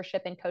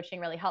mentorship and coaching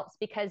really helps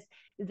because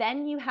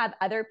then you have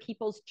other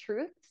people's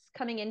truths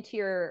coming into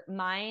your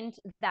mind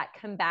that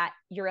combat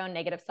your own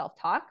negative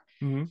self-talk.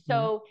 Mm-hmm.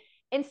 So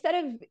instead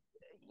of,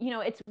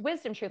 it's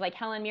wisdom truth. Like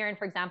Helen Mirren,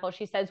 for example,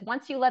 she says,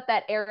 once you let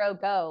that arrow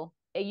go,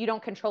 you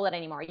don't control it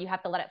anymore. You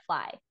have to let it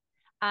fly.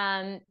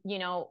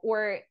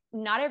 Or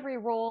not every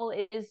role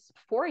is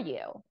for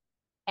you.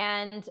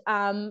 And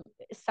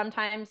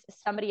sometimes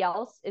somebody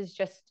else is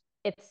just,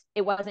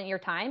 it wasn't your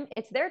time,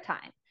 it's their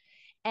time.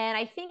 And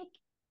I think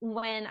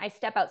when I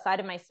step outside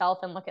of myself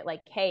and look at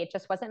like, hey, it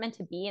just wasn't meant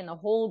to be in the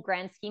whole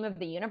grand scheme of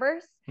the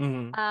universe,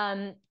 Mm-hmm.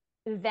 um,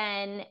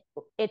 then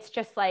it's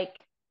just like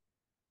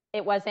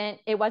it wasn't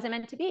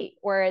meant to be,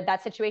 or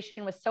that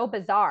situation was so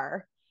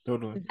bizarre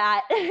Totally.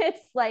 that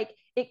it's like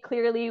it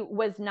clearly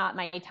was not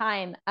my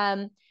time.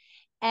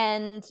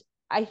 And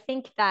I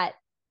think that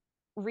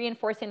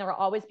reinforcing there will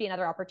always be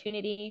another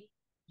opportunity,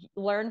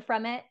 learn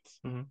from it.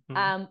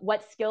 Mm-hmm.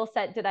 What skill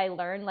set did I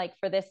learn? Like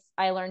for this,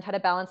 I learned how to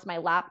balance my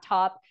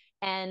laptop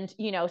and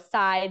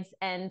sides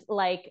and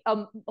like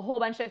a whole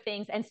bunch of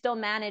things and still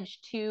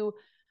manage to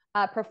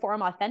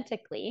perform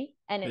authentically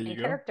and There in you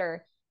go.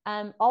 character.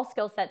 All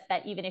skill sets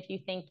that even if you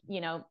think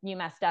you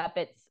messed up,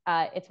 it's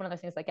one of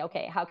those things like,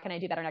 okay, how can I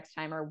do better next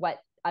time, or what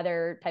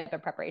other type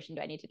of preparation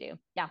do I need to do?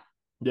 Yeah.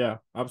 Yeah,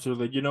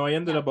 absolutely.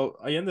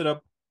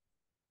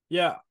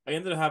 Yeah. I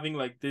ended up having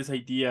like this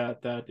idea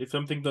that if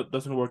something that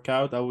doesn't work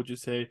out, I would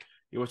just say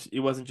it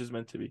wasn't just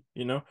meant to be,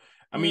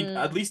 I mean,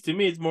 at Mm, least to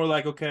me, it's more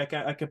like, okay,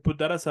 I can put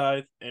that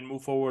aside and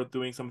move forward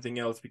doing something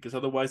else, because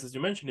otherwise, as you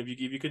mentioned, if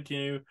you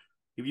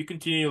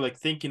continue like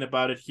thinking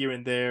about it here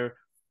and there,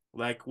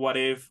 like what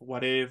if,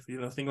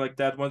 thing like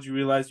that, once you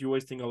realize you're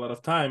wasting a lot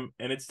of time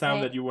and it's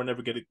time that right. you will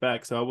never get it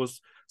back. So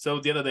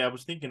the other day I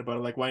was thinking about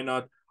it, like why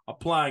not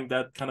applying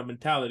that kind of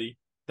mentality,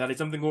 that if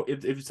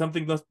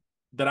something does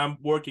that I'm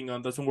working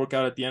on doesn't work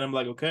out at the end, I'm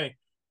like, okay,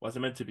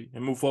 wasn't meant to be,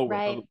 and move forward.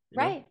 Right.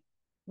 Right.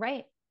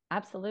 Right.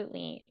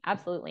 Absolutely.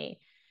 Absolutely.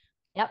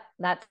 Yep.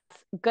 That's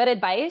good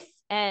advice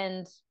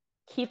and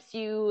keeps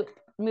you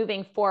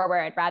moving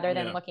forward rather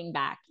than Yeah, looking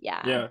back.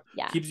 Yeah. yeah,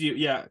 Yeah. keeps you,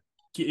 yeah,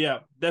 yeah,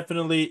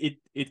 definitely.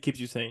 It keeps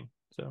you sane.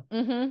 So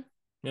Mm-hmm.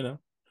 you know.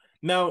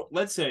 Now,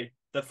 let's say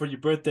that for your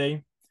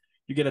birthday,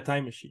 you get a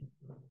time machine,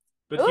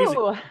 but here's a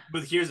Ooh.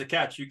 but here's a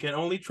catch: you can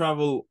only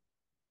travel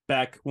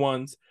back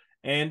once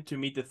and to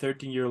meet the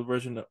 13-year-old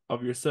version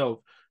of yourself.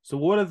 So,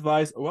 what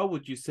advice or what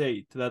would you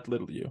say to that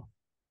little you?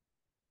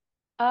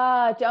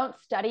 Don't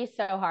study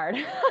so hard.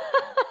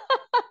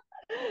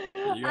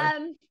 There you go.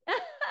 um,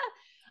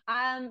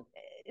 um,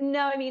 no,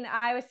 I mean,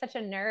 I was such a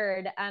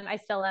nerd. I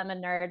still am a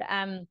nerd.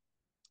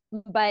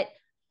 But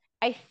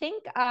I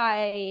think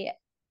I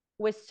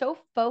was so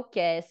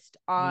focused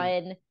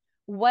Mm. on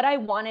what I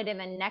wanted in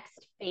the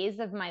next phase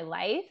of my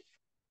life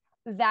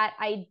that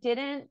I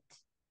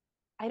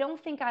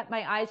don't think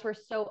my eyes were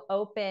so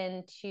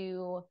open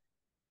to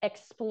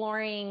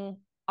exploring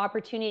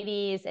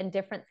opportunities and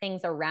different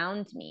things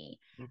around me.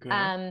 Okay.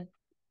 Um,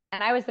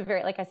 and I was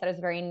like I said, I was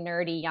a very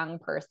nerdy young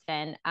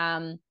person.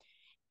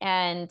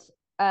 And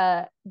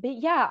but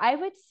yeah, I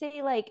would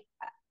say like,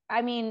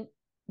 I mean,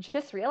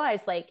 just realize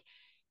like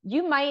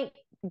you might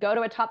go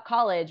to a top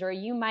college or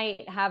you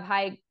might have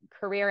high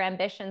career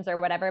ambitions or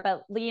whatever,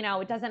 but you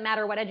know, it doesn't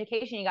matter what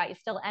education you got, you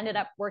still ended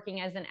up working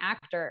as an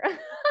actor.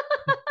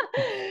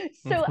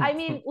 So I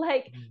mean,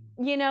 like,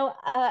 you know,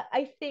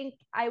 I think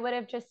I would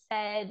have just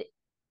said,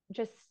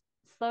 just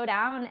slow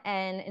down,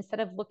 and instead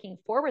of looking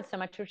forward so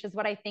much, which is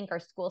what I think our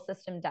school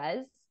system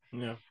does.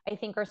 Yeah. I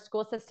think our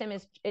school system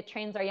it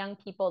trains our young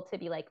people to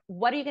be like,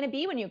 what are you going to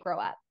be when you grow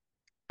up?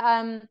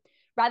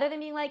 Rather than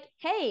being like,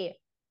 hey,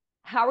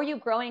 how are you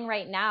growing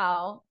right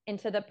now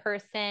into the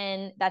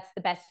person that's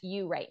the best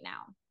you right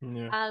now?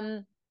 Yeah.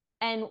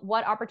 And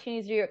what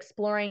opportunities are you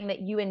exploring that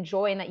you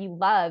enjoy and that you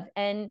love?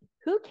 And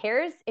who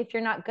cares if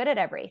you're not good at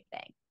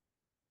everything?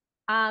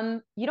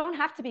 You don't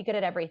have to be good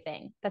at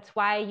everything. That's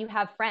why you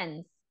have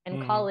friends and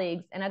Mm-hmm.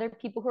 colleagues and other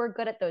people who are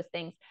good at those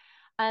things.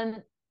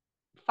 Um,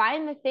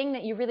 find the thing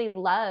that you really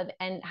love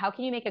and how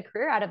can you make a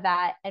career out of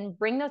that and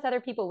bring those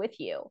other people with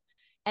you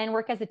and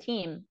work as a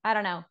team. I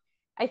don't know.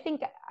 I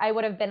think I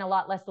would have been a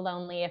lot less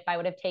lonely if I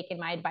would have taken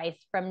my advice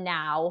from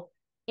now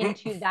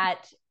into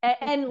that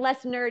and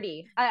less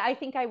nerdy. I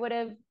think I would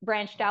have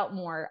branched out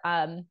more,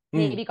 Mm.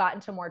 maybe got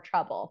into more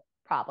trouble,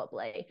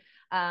 probably.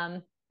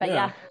 But Yeah.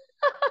 yeah, I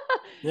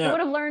Yeah. would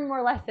have learned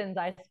more lessons,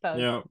 I suppose.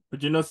 Yeah.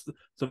 But you know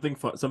something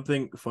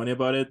funny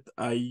about it?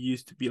 I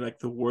used to be like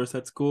the worst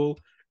at school,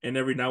 and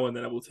every now and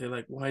then I will say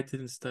like, why I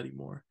didn't study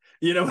more?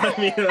 You know what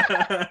I mean?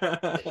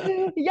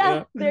 Yeah,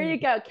 Yeah. there you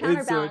go. It's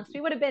so Counterbalance.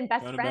 We would have been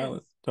best kind of friends,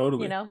 balance. you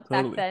Totally. know, back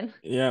Totally. then.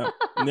 Yeah.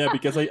 Yeah,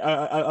 because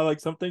I like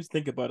sometimes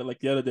think about it. Like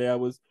the other day I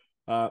was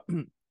uh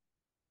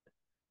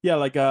yeah,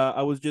 like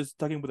I was just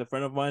talking with a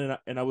friend of mine,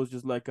 and I was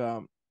just like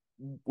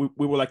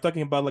we were like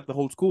talking about like the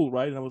whole school,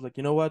 right? And I was like,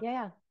 you know what?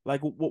 Yeah.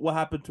 Like what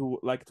happened to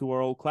like to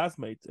our old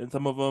classmates? And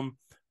some of them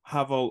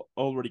have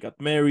already got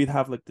married,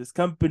 have like this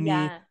company,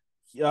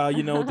 Yeah.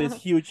 you know, this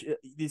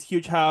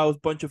huge house,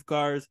 bunch of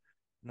cars,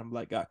 and I'm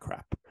like, ah,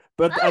 crap.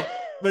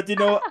 But you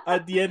know,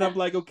 at the end, I'm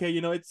like, okay,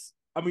 you know, it's.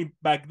 I mean,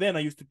 back then I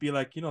used to be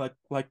like, you know,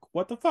 like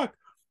what the fuck.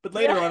 But Yeah.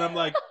 later on, I'm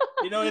like,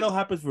 you know, it all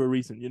happens for a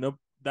reason. You know,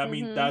 I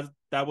mean, Mm-hmm.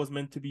 that was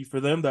meant to be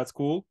for them. That's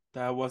cool.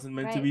 That wasn't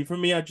meant to Right. be for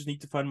me. I just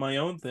need to find my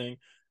own thing,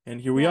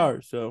 and here we Yeah.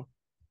 are. So,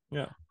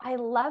 yeah, I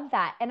love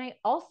that. And I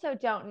also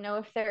don't know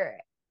if they're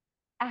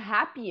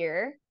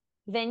happier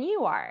than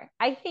you are.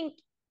 I think,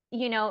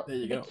 you know, there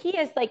you the go. key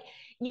is like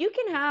you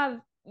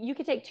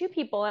could take two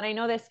people, and I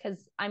know this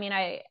because I mean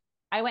I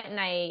went and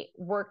I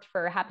worked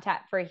for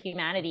Habitat for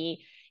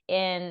Humanity,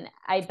 and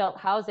I built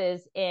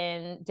houses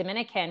in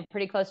Dominican,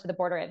 pretty close to the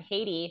border of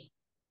Haiti.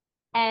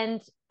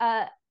 And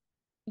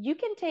you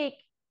can take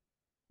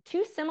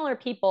two similar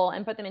people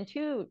and put them in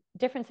two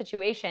different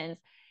situations,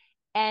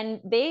 and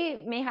they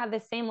may have the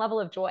same level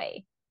of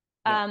joy.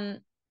 Yeah, Um,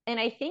 and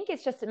I think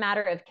it's just a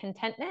matter of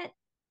contentment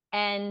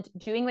and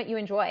doing what you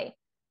enjoy,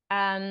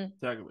 um,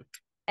 exactly.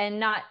 and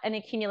not an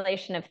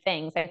accumulation of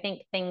things. I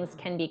think things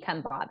can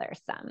become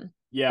bothersome.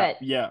 Yeah,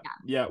 But yeah,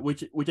 yeah.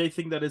 Which I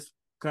think that is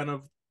kind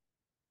of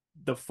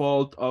the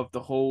fault of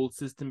the whole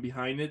system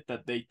behind it,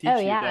 that they oh teach you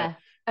that yeah,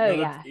 oh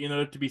yeah, in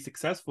order to be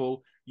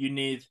successful you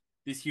need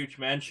this huge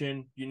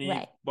mansion, you need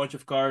right. a bunch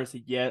of cars, a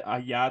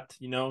yacht,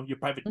 you know, your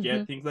private Mm-hmm.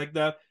 jet, things like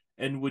that.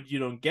 And when you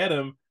don't get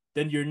them,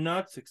 then you're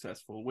not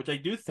successful, which I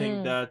do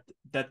think Mm,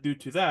 that due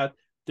to that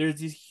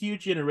there's this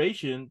huge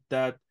generation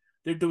that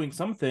they're doing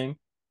something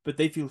but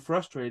they feel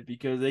frustrated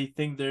because they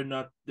think they're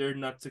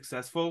not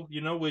successful, you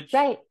know, which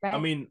right, I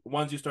right. mean,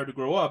 once you start to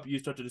grow up you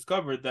start to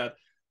discover that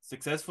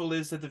successful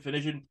is a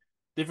definition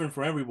different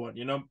for everyone,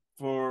 you know.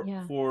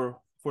 Yeah,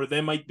 For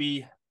them might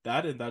be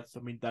that, and that's, I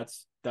mean,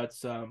 that's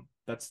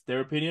their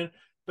opinion.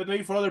 But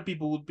maybe for other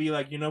people would be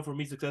like, you know, for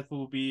me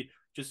successful would be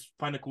just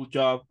find a cool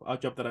job, a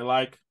job that I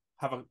like,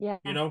 have a, you yeah,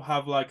 know,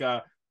 have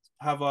the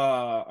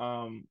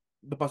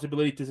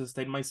possibility to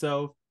sustain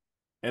myself,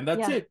 and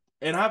that's yeah, it.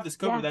 And I've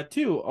discovered yeah. that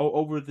too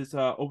over this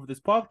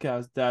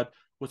podcast, that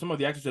with some of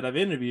the actors that I've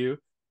interviewed,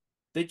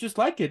 they just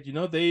like it, you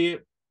know. They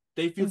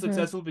feel Mm-hmm.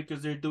 successful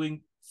because they're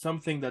doing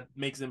something that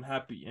makes them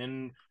happy.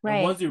 And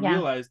Right, once you yeah.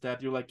 realize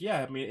that, you're like,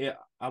 yeah, I mean,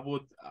 I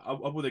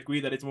would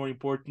agree that it's more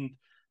important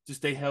to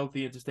stay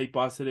healthy and to stay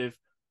positive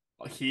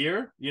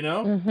here, you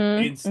know,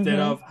 Mm-hmm. instead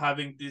Mm-hmm. of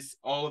having this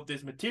all of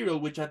this material,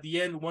 which at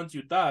the end, once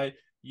you die,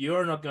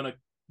 you're not gonna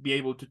be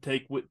able to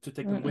take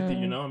them with you,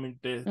 you Mm-mm. know. I mean,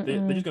 they're just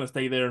Mm-mm. gonna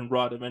stay there and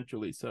rot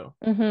eventually. So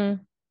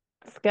Mm-hmm.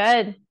 It's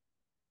good.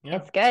 yeah,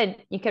 It's good.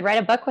 You could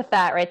write a book with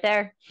that right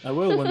there. I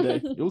will one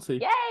day. You'll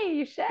see. Yay,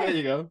 you There should.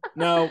 you go.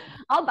 Now,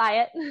 I'll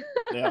buy it.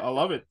 yeah, I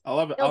love it. I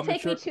love it. It'll I'll make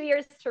take me sure 2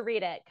 years to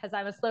read it because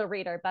I'm a slow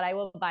reader, but I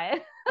will buy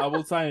it. I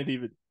will sign it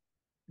even.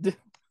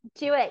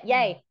 Do it.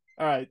 Yay.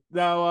 All right.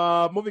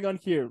 Now, moving on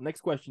here.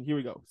 Next question. Here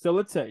we go. So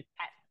let's say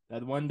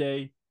that one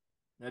day,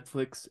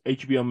 Netflix,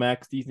 HBO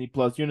Max, Disney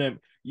Plus, you name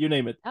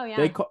it. Oh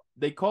yeah.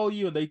 They call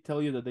you and they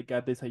tell you that they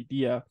got this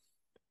idea,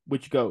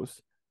 which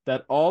goes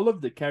that all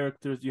of the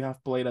characters you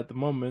have played at the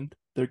moment,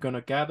 they're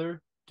gonna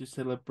gather to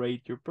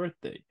celebrate your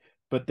birthday.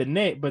 But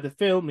the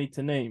film needs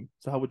a name.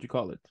 So how would you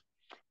call it?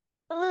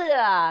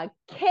 Ugh,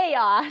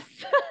 chaos.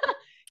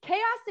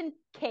 Chaos and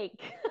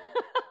cake.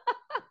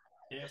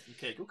 Chaos and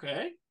cake.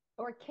 Okay.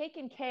 Or cake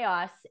and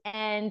chaos.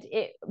 And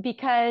it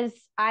because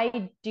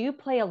I do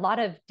play a lot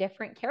of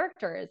different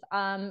characters,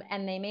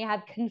 and they may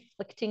have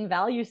conflicting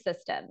value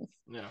systems.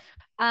 Yeah.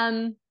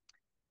 Um,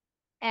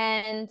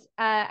 and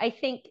I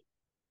think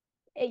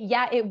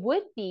yeah, it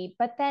would be,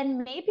 but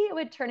then maybe it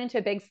would turn into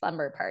a big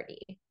slumber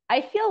party.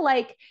 I feel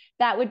like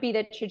that would be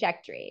the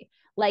trajectory.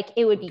 Like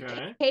it would be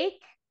Okay.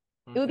 cake,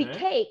 it would be Okay.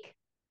 cake.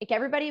 Like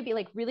everybody would be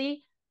like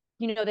really,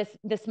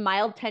 this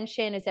mild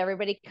tension as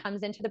everybody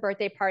comes into the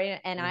birthday party.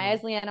 And I, Mm-hmm.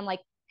 as Leanne, I'm like,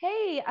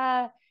 hey,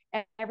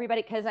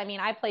 everybody, because I mean,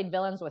 I played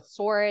villains with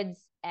swords,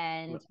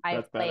 and That's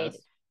I've played badass.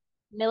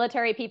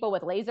 military people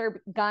with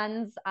laser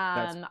guns.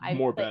 That's I've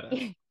more played,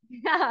 badass.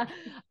 yeah.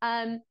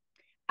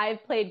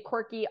 I've played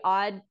quirky,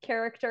 odd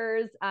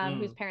characters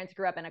whose Mm. parents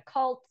grew up in a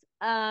cult.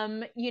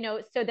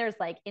 So there's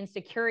like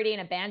insecurity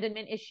and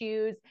abandonment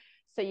issues.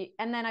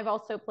 And then I've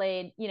also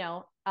played,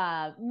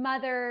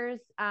 mothers.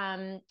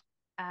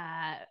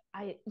 I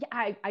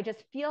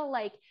just feel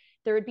like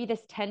there would be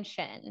this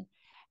tension,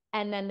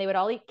 and then they would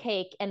all eat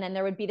cake, and then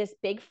there would be this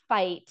big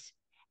fight,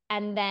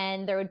 and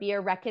then there would be a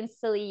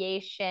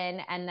reconciliation,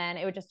 and then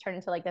it would just turn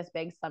into like this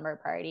big slumber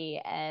party.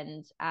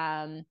 And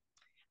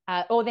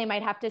they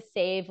might have to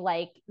save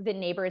like the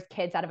neighbor's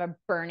kids out of a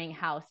burning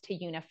house to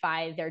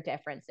unify their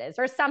differences,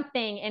 or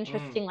something Mm.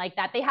 interesting like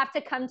that. They have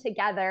to come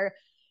together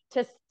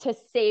to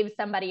save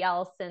somebody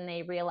else, and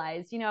they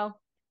realize,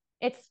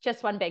 it's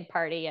just one big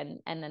party, and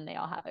then they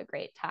all have a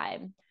great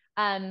time.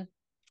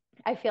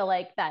 I feel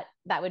like that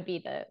would be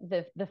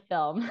the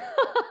film.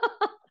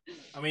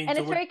 I mean, And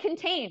so it's we're very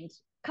contained.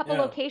 Couple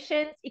yeah.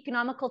 locations,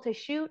 economical to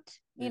shoot,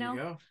 There you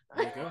go.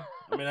 There you go.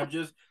 I mean,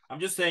 I'm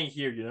just saying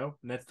here,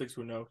 Netflix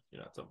will know,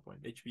 at some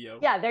point. HBO.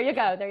 Yeah, there you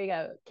Yeah. go. There you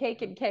go.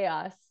 Cake Yeah. and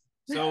chaos.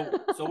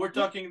 So we're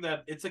talking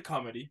that it's a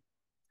comedy,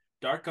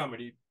 dark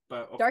comedy,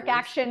 but of Dark course,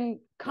 action,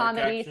 dark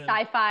comedy, action,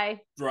 sci-fi.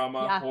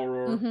 drama, Yeah.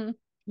 horror. Mm-hmm.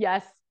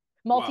 Yes.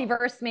 Wow.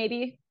 Multiverse,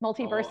 maybe.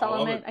 Multiverse I love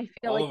element. it. I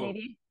feel All like of them.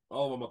 maybe.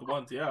 All of them at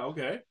once. Yeah,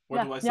 okay. Where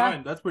Yeah. do I Yeah.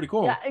 sign? That's pretty Yeah,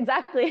 cool.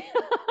 exactly.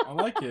 I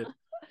like it.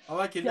 I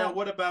like it. Now, Yeah.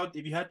 what about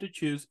if you had to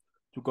choose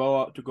to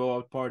go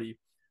out party,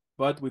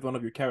 but with one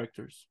of your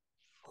characters?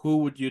 Who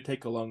would you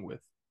take along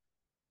with?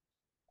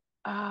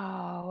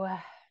 Oh,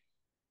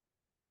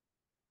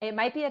 it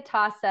might be a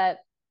toss-up.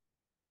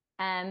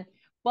 Um,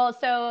 well,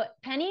 so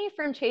Penny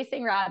from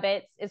Chasing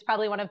Rabbits is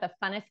probably one of the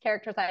funnest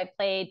characters I've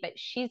played, but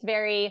she's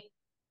very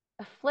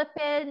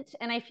flippant,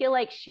 and I feel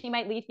like she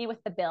might leave me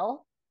with the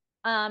bill.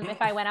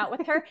 If I went out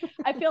with her,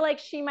 I feel like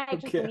she might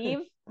just Okay. leave.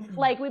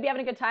 Like we'd be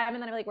having a good time,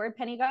 and then I'm like, "Where'd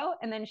Penny go?"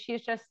 And then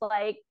she's just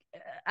like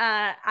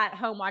at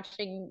home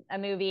watching a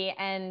movie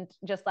and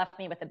just left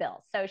me with the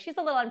bill. So she's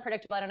a little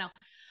unpredictable. I don't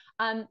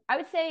know. I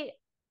would say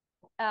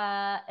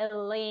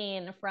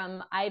Elaine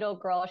from Idol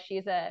Girl.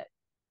 She's a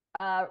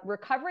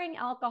recovering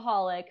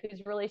alcoholic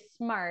who's really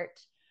smart.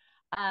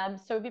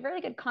 So it'd be a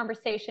really good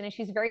conversation, and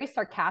she's very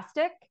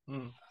sarcastic.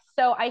 Mm.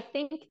 So I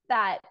think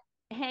that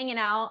hanging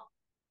out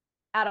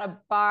at a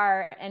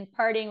bar and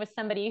partying with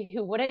somebody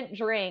who wouldn't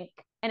drink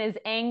and is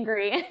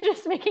angry and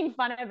just making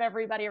fun of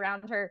everybody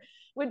around her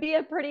would be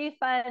a pretty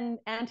fun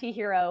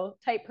anti-hero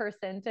type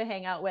person to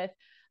hang out with.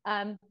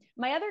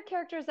 My other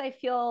characters I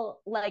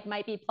feel like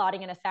might be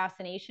plotting an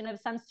assassination of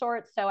some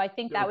sort. So I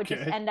think that would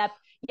just Okay. end up,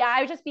 yeah,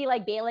 I would just be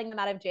like bailing them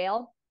out of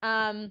jail.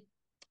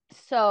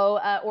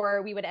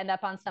 Or we would end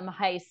up on some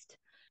heist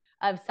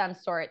of some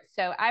sort.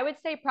 So I would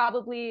say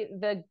probably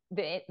the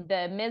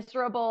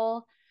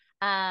miserable,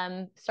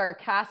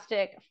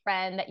 sarcastic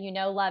friend that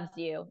loves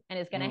you and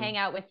is going to Mm. hang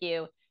out with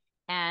you.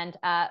 And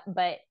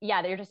but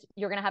yeah,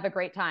 you're going to have a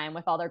great time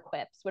with all their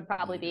quips. Would There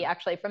probably you be go.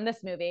 actually from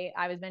this movie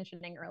I was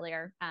mentioning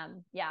earlier.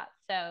 Yeah,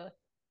 so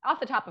off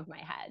the top of my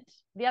head,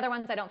 the other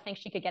ones I don't think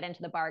she could get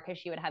into the bar because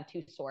she would have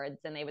two swords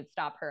and they would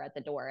stop her at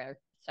the door.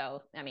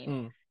 So I mean,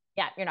 Mm.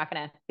 yeah, you're not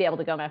going to be able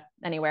to go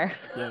anywhere.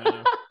 Yeah,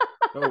 no.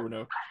 Oh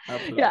no.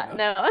 Absolutely Yeah,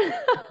 not.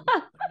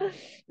 no.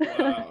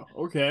 Wow.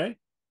 Okay.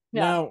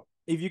 Yeah. Now,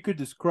 if you could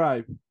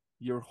describe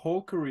your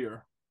whole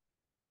career,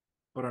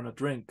 but on a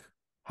drink,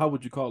 how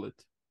would you call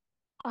it?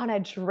 On a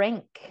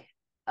drink.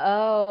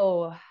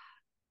 Oh.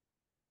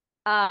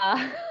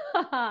 Uh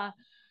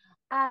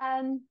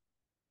um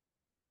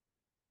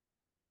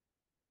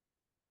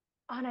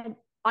on a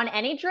on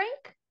any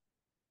drink?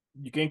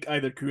 You can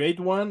either create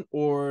one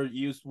or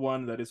use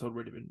one that has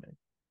already been made.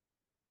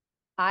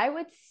 I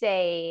would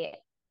say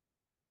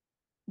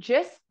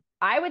just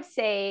I would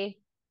say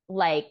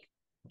like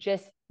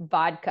just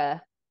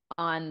vodka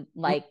on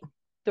like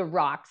the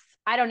rocks.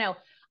 I don't know.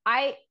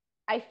 I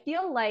I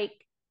feel like,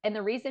 and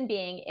the reason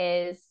being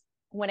is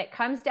when it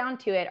comes down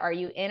to it, are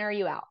you in or are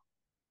you out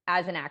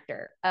as an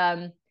actor?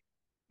 I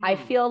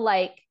Hmm. feel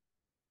like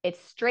it's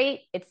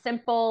straight, it's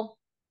simple.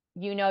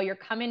 You know, you're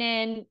coming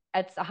in,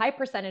 it's a high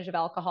percentage of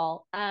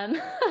alcohol.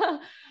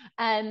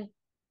 Um,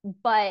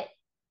 but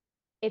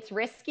it's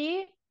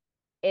risky,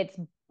 it's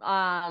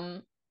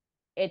um,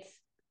 it's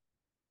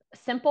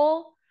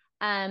simple,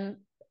 and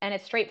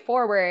it's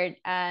straightforward,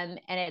 and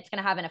it's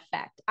going to have an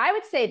effect. I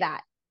would say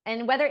that.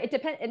 And whether it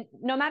depends,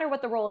 no matter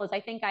what the role is,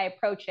 I think I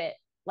approach it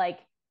like,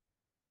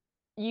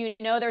 you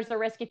know, there's a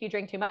risk if you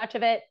drink too much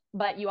of it,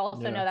 but you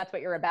also know Yeah. that's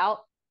what you're about.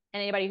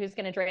 And anybody who's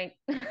going to drink,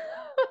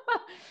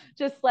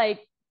 just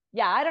like,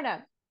 yeah, I don't know.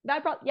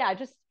 That probably, yeah,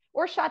 just,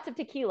 or shots of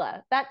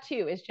tequila. That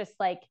too is just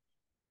like,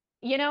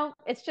 you know,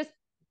 it's just,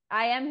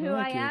 I am I who I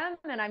like it. am,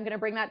 and I'm going to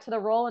bring that to the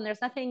role. And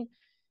there's nothing,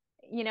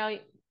 you know,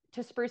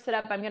 to spruce it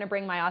up. I'm going to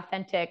bring my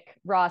authentic,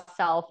 raw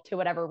self to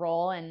whatever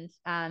role. And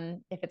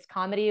if it's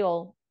comedy,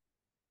 we'll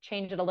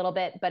change it a little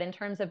bit. But in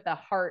terms of the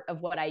heart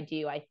of what I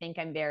do, I think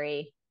I'm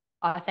very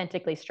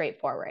authentically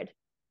straightforward.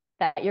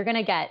 That you're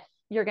gonna get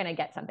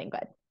something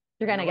good.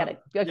 You're Yeah, gonna get well, a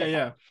yeah, good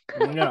time.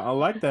 yeah. Yeah, I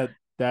like that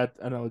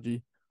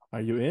analogy.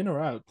 Are you in or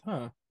out?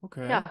 Huh.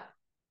 Okay. Yeah, That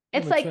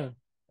it's makes like, sense.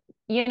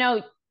 you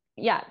know,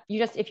 yeah. You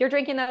just, if you're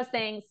drinking those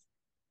things,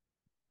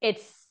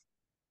 it's,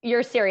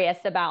 you're serious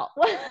about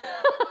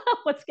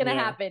what's gonna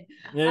Yeah. happen.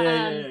 Yeah, yeah,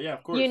 yeah, yeah, yeah, of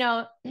You course.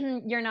 know,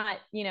 you're not,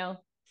 you know,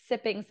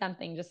 sipping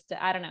something just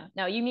to, I don't know.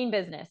 No, you mean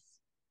business.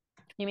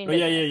 You mean Oh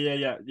yeah, yeah, business.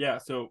 yeah, yeah, yeah.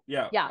 So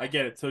yeah, Yeah. I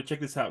get it. So check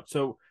this out.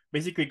 So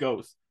basically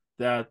goes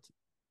that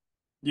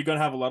you're gonna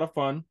have a lot of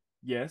fun,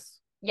 yes,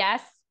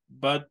 Yes.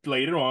 but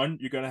later on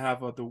you're gonna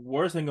have the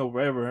worst hangover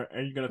ever,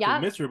 and you're gonna feel Yeah.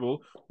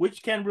 miserable,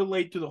 which can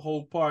relate to the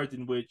whole part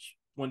in which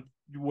when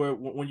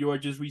you are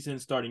just recently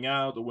starting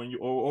out, or when you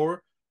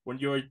or when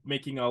you're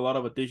making a lot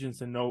of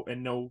additions and no like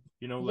no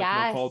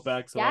Yes.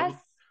 callbacks. Yes. So I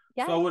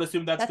Yes. would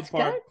assume that's the That's good.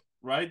 part,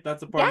 right?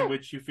 That's the part in Yeah.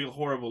 which you feel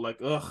horrible, like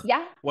ugh,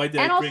 Yeah. why did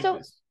I And drink also,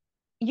 this?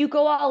 you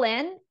go all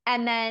in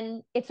and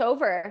then it's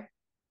over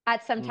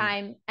at some Hmm.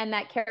 time. And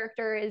that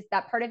character is,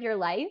 that part of your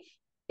life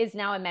is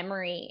now a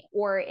memory,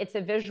 or it's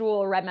a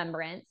visual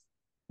remembrance,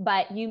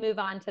 but you move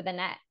on to the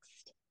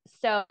next.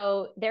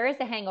 So there is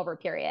a hangover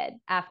period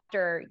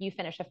after you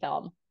finish a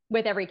film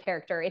with every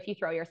character if you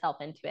throw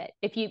yourself into it,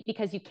 if you,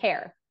 because you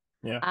care,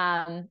 Yeah,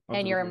 and you're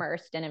absolutely,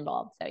 immersed and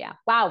involved. So yeah,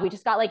 wow, we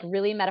just got like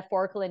really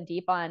metaphorical and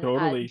deep on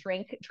totally.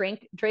 drink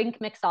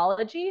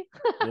mixology.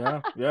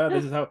 Yeah, yeah.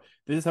 This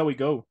is how we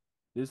go.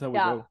 This is how we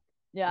Yeah, go.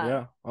 yeah.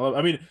 Yeah.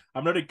 I mean,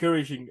 I'm not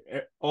encouraging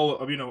all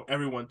of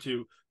everyone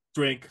to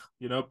drink,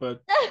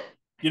 but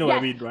you know what I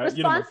Yes, mean, right?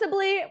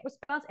 responsibly,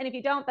 and if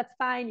you don't, that's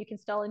fine. You can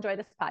still enjoy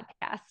this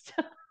podcast.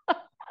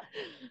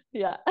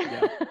 Yeah.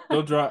 Yeah.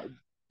 Don't drive.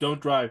 Don't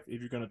drive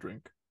if you're gonna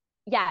drink.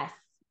 Yes,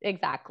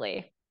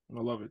 exactly. I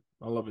love it.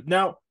 I love it.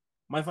 Now,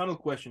 my final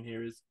question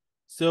here is: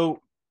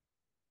 so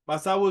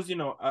as I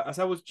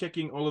was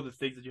checking all of the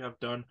things that you have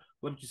done,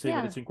 let me just say that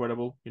Yeah. it's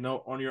incredible.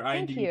 On your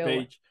Thank IMDb you.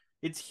 page,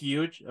 it's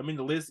huge. I mean,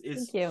 the list Thank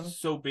is you.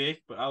 so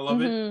big, but I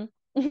love it.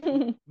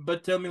 Hmm.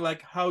 But tell me,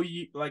 like, how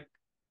you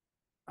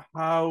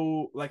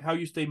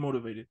stay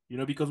motivated,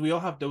 because we all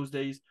have those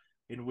days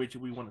in which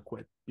we want to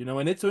quit,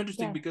 and it's so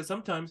interesting Yeah. because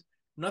sometimes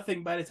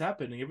nothing bad is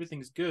happening,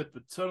 everything's good,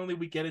 but suddenly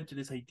we get into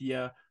this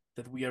idea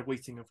that we are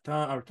wasting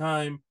our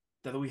time,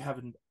 that we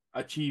haven't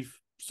achieved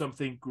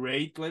something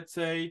great, let's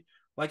say.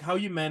 Like, how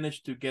you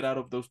manage to get out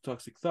of those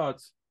toxic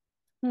thoughts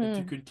and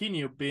to Hmm.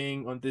 continue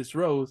being on this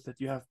road that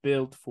you have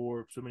built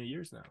for so many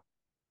years now.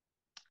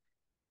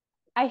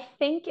 I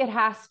think it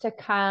has to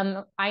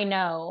come, I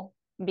know,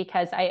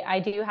 because I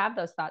do have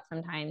those thoughts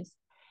sometimes.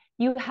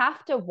 You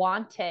have to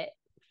want it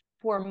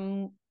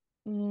for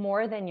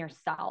more than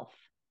yourself.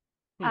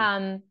 Hmm.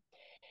 Um,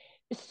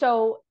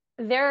 so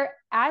there,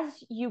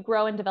 as you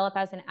grow and develop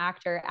as an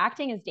actor,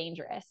 acting is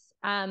dangerous,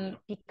 Yeah.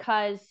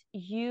 because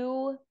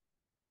you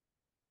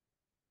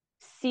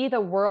see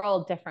the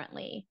world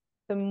differently.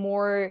 The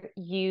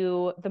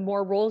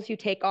more roles you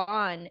take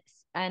on,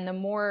 and the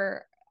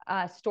more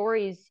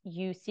stories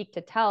you seek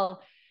to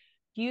tell,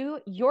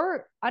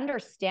 your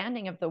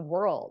understanding of the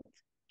world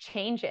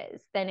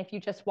changes than if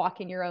you just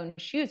walk in your own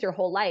shoes your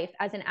whole life.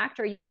 As an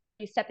actor, you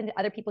step into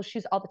other people's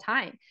shoes all the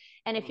time.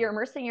 And if Hmm. you're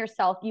immersing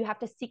yourself, you have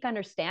to seek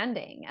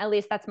understanding. At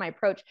least that's my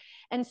approach.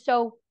 And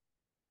so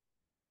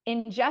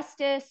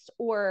injustice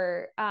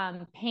or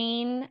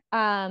pain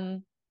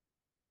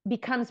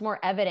becomes more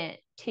evident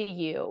to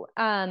you.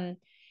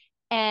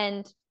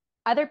 And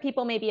other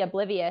people may be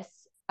oblivious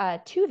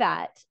to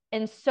that.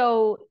 And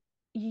so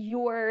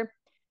you're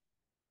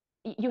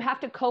you have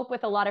to cope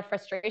with a lot of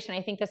frustration.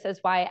 I think this is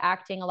why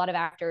a lot of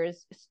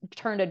actors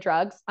turn to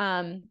drugs,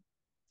 Yeah.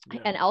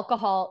 and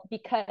alcohol,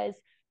 because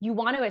you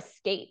want to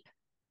escape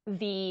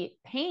the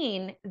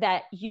pain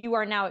that you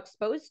are now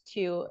exposed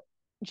to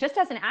just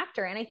as an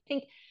actor. And I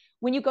think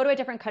when you go to a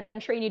different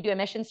country and you do a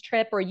missions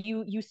trip, or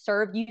you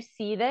serve, you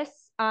see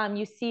this,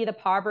 you see the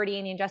poverty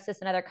and the injustice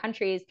in other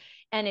countries,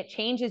 and it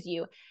changes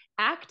you.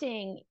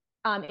 Acting,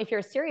 if you're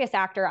a serious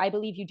actor, I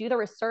believe you do the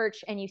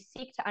research and you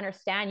seek to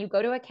understand. You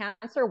go to a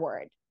cancer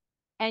ward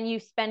and you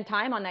spend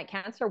time on that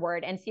cancer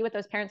ward and see what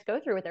those parents go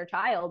through with their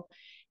child.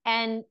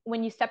 And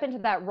when you step into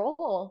that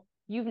role,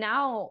 you've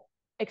now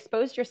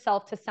exposed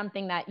yourself to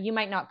something that you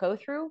might not go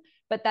through,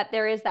 but that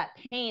there is that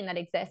pain that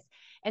exists.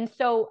 And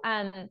so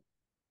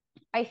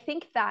I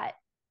think that,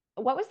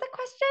 what was the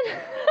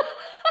question?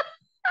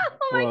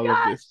 Oh Oh, I my love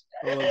this.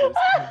 I love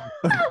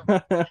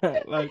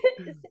this. Like,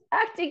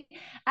 gosh.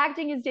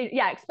 Acting is dangerous.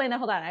 Yeah, explain that.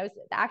 Hold on.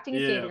 Acting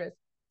is yeah. dangerous.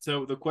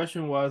 So the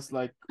question was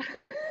like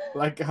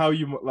how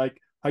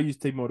you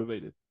stay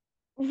motivated.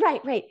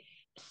 Right, right.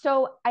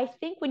 So I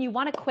think when I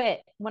want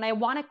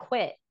to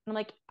quit, I'm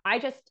like,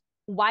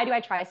 why do I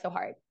try so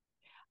hard?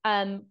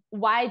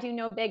 Why do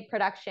no big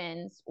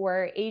productions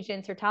or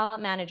agents or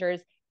talent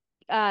managers,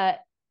 uh,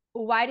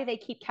 why do they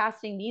keep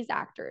casting these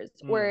actors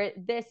Mm, or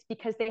this,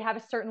 because they have a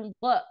certain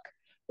look,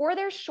 or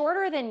they're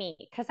shorter than me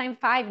because I'm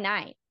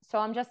 5'9". So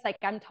I'm just like,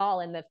 I'm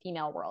tall in the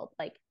female world.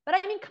 Like, but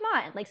I mean, come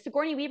on, like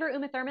Sigourney Weaver,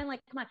 Uma Thurman, like,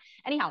 come on.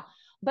 Anyhow,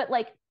 but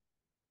like,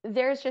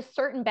 there's just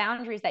certain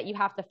boundaries that you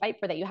have to fight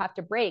for, that you have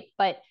to break.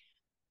 But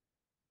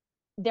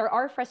there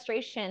are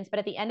frustrations, but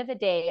at the end of the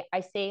day, I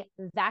say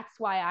that's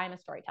why I'm a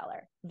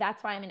storyteller.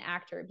 That's why I'm an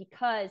actor,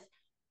 because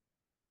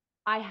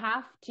I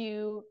have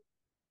to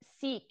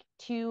seek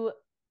to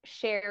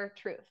share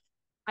truth.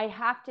 I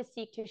have to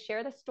seek to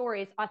share the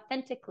stories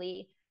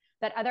authentically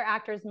that other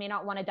actors may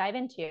not want to dive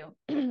into,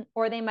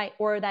 or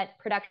that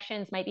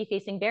productions might be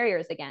facing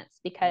barriers against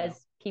yeah.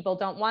 because people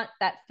don't want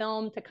that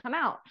film to come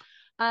out.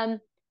 Um,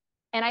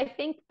 and I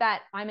think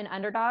that I'm an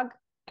underdog.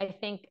 I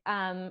think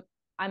I'm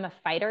a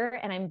fighter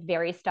and I'm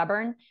very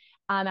stubborn,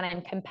 and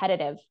I'm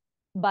competitive.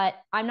 But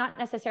I'm not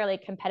necessarily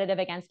competitive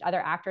against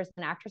other actors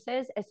and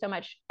actresses as so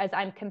much as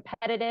I'm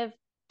competitive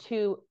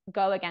to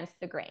go against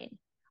the grain.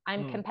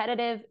 I'm Mm,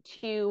 competitive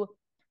to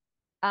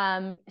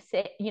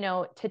say,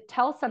 to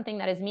tell something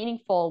that is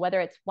meaningful, whether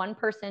it's one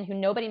person who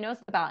nobody knows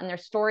about and their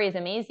story is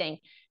amazing,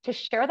 to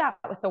share that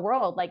with the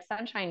world, like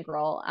Sunshine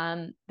Girl,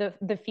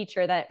 the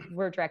feature that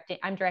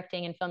I'm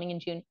directing and filming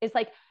in June, is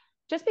like,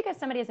 just because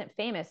somebody isn't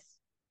famous,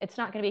 it's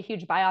not going to be a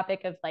huge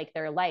biopic of like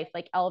their life,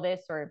 like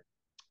Elvis, or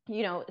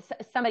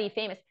somebody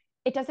famous.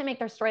 It doesn't make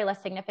their story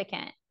less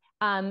significant,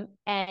 and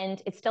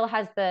it still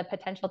has the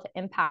potential to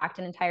impact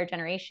an entire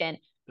generation.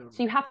 So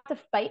totally. you have to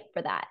fight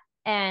for that,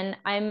 and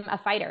I'm a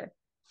fighter.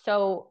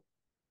 So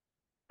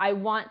I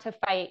want to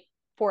fight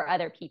for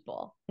other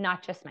people,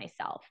 not just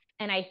myself.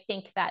 And I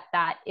think that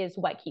that is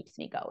what keeps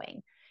me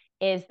going,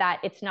 is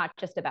that it's not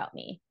just about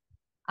me.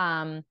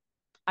 Um,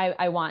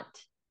 I want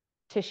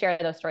to share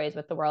those stories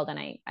with the world, and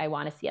I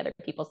want to see other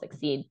people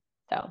succeed.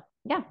 So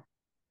yeah.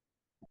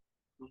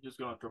 I'm just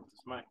gonna drop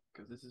this mic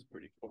because this is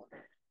pretty cool.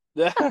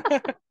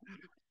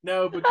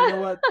 No, but you know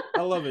what?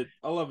 I love it.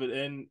 I love it.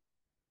 And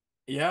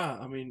yeah,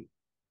 I mean,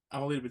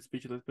 I'm a little bit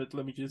speechless, but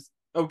let me just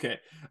okay.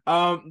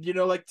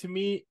 Like to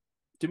me,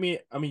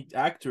 I mean,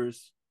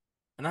 actors,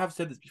 and I have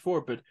said this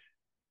before, but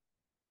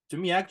to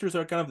me, actors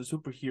are kind of the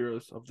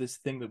superheroes of this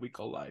thing that we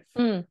call life.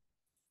 Mm.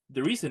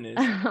 The reason is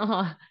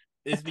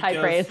That's high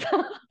praise. because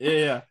yeah,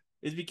 yeah,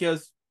 it's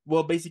because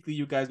well, basically,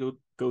 you guys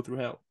go through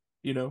hell,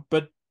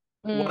 But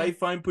Mm. what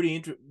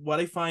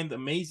I find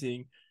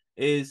amazing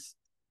is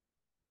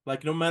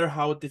like no matter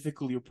how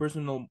difficult your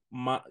personal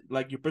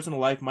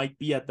life might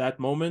be at that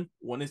moment,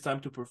 when it's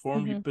time to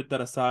perform, you Mm-hmm. put that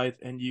aside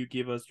and you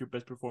give us your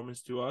best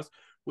performance to us,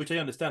 which I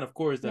understand, of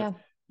course, that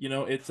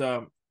Yeah.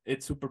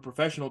 it's super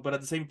professional, but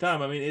at the same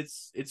time, I mean,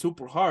 it's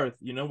super hard,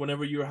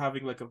 whenever you're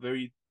having like a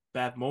very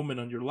bad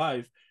moment on your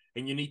life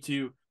and you need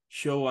to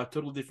show a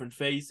total different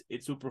face.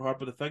 It's super hard,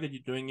 but the fact that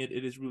you're doing it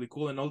is really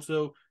cool. And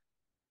also,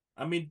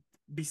 I mean,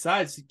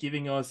 besides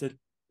giving us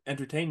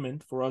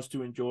entertainment for us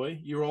to enjoy,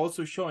 you're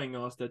also showing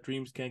us that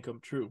dreams can come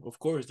true. Of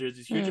course, there's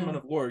this huge amount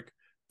Mm. of work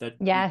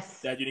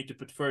Yes. that you need to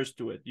put first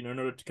to it, in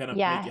order to kind of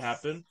make it Yes.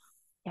 happen.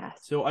 Yes.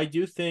 So I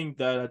do think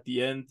that at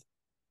the end,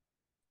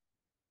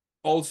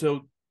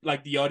 also,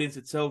 like the audience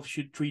itself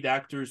should treat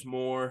actors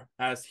more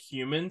as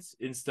humans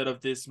instead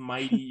of this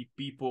mighty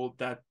people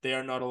that they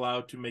are not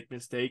allowed to make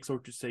mistakes or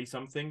to say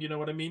something. You know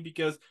what I mean?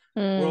 Because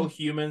we're all Mm.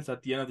 humans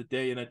at the end of the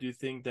day, and I do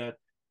think that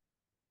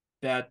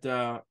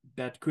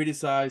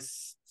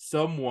criticize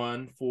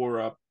someone for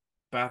a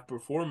bad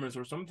performance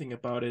or something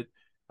about it.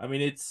 I mean,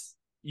 it's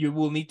you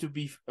will need to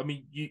be. I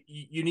mean,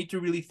 you need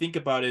to really think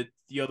about it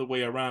the other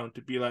way around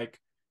to be like,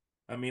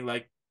 I mean,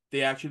 like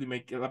they actually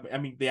make. I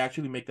mean, they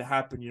actually make that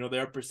happen. They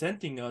are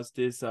presenting us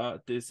this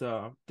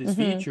Mm-hmm.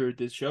 feature,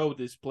 this show,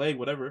 this play,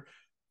 whatever,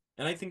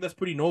 and I think that's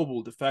pretty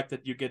noble. The fact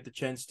that you get the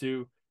chance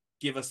to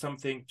give us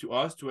something to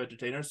us to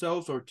entertain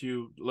ourselves or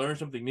to learn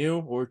something new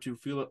or to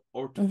feel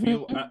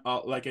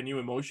Mm-hmm. like a new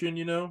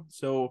emotion.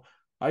 So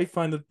I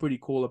find it pretty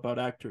cool about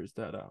actors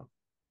that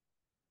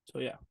so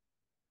yeah.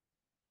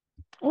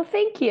 Well,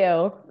 thank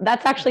you.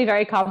 That's actually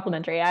very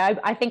complimentary.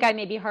 I think I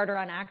may be harder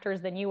on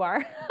actors than you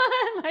are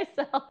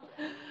myself.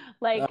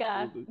 Like,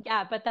 Absolutely.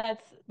 yeah, but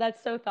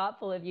that's so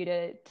thoughtful of you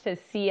to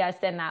see us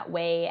in that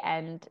way,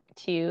 and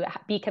to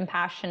be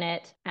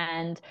compassionate,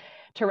 and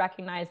to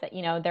recognize that,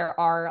 there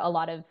are a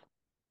lot of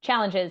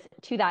challenges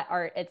to that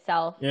art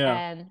itself.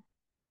 Yeah.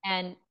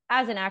 And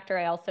as an actor,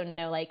 I also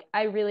know like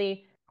I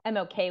really am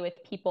okay with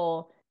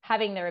people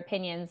having their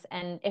opinions.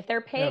 And if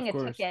they're Yeah, paying of a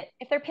course. ticket,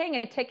 if they're paying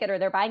a ticket or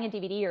they're buying a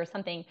DVD or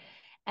something,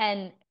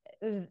 and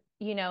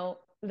you know,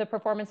 the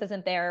performance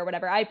isn't there or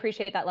whatever, I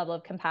appreciate that level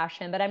of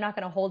compassion, but I'm not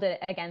going to hold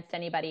it against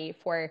anybody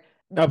for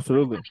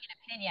Absolutely.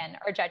 opinion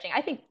or judging.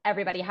 I think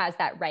everybody has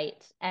that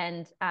right.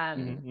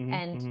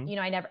 You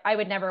know, I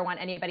would never want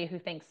anybody who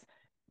thinks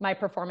my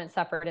performance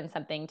suffered in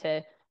something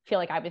to feel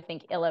like I would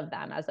think ill of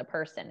them as a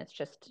person. It's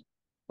just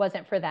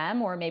wasn't for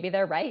them, or maybe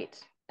they're right.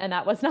 And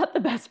that was not the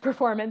best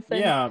performance, and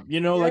Yeah,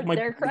 like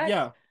they're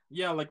correct.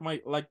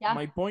 like Yeah.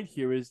 my point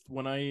here is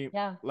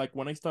Yeah.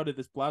 when I started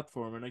this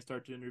platform and I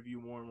started to interview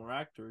more and more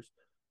actors,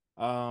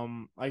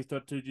 I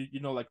started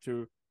to like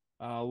to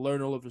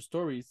learn all of the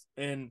stories,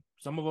 and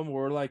some of them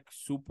were like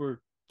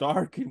super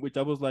dark, in which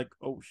I was like,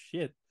 oh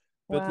shit.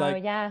 but Wow.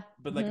 like Yeah.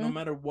 no Mm-hmm.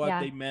 matter what,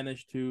 Yeah. they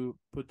managed to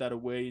put that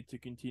away to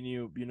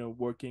continue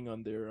working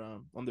on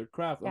their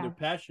craft, on their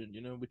Yeah. passion,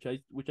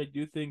 which I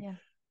do think Yeah.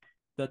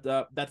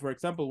 that for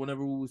example,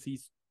 whenever we see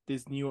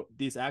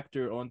this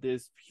actor on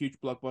this huge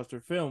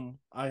blockbuster film,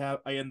 I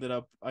ended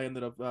up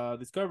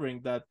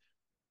discovering that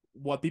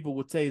what people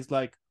would say is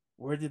like,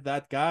 where did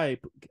that guy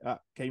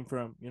came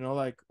from,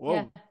 like, Yeah.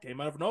 whoa, came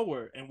out of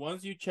nowhere. And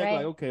once you check, like,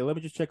 Right. okay, let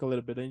me just check a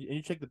little bit, and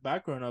you check the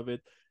background of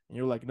it, and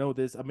you're like, no,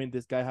 this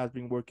guy has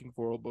been working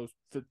for almost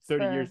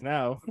 30 years For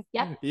now.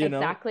 Yep, you know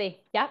exactly.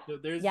 Yep. so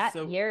there's Yeah,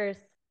 so years.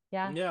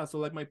 Yeah. yeah, so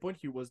like my point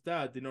here was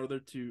that in order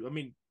to,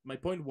 my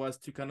point was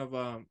to kind of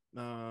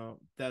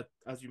that,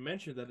 as you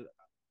mentioned, that,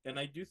 and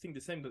I do think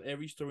the same, that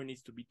every story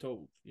needs to be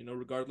told,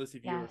 regardless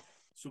if you're Yes.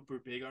 super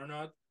big or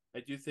not. I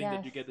do think that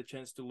Yes. you get the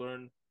chance to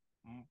learn,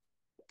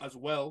 as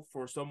well,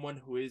 for someone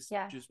who is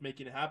Yeah. just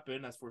making it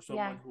happen, as for Yeah.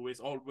 someone who is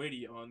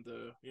already on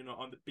the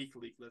on the big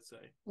league, let's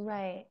say. So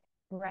Right.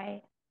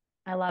 Right.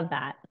 I love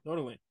that.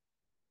 totally.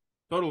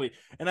 Totally.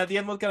 And at the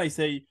end, what can I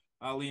say,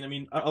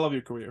 Aline? I love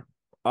your career.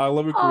 I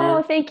love your Oh,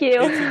 career. thank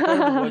you. It's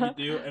incredible what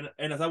you do.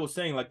 And as I was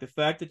saying, like the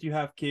fact that you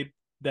have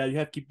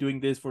keep doing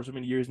this for so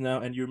many years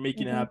now, and you're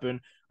making it Hmm.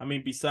 happen.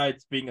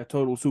 Besides being a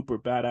total super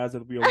badass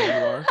that we all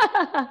know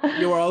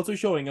you are also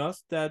showing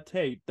us that,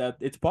 hey, that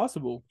it's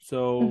possible.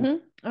 So Hmm.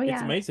 Oh, it's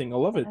yeah. amazing. I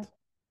love Yeah. it.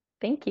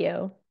 Thank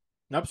you.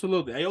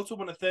 Absolutely. I also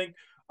want to thank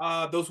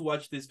those who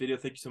watched this video.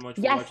 Thank you so much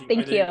for Yes, watching.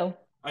 thank you.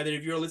 Either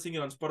if you're listening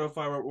on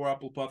Spotify or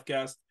Apple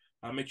Podcast,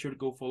 make sure to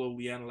go follow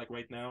Leanne like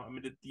right now.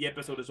 The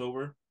episode is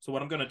over. So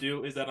what I'm gonna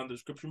do is that on the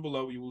description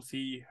below you will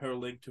see her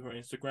link to her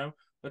Instagram.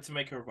 Let's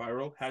make her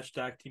viral.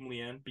 Hashtag Team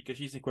Leanne, because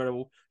she's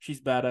incredible. She's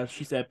badass.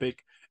 She's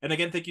epic. And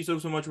again, thank you so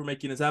much for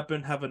making this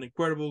happen. Have an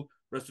incredible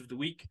rest of the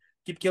week.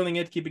 Keep killing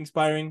it. Keep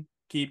inspiring.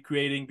 Keep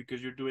creating,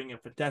 because you're doing a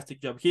fantastic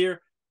job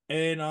here.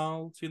 And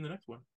I'll see you in the next one.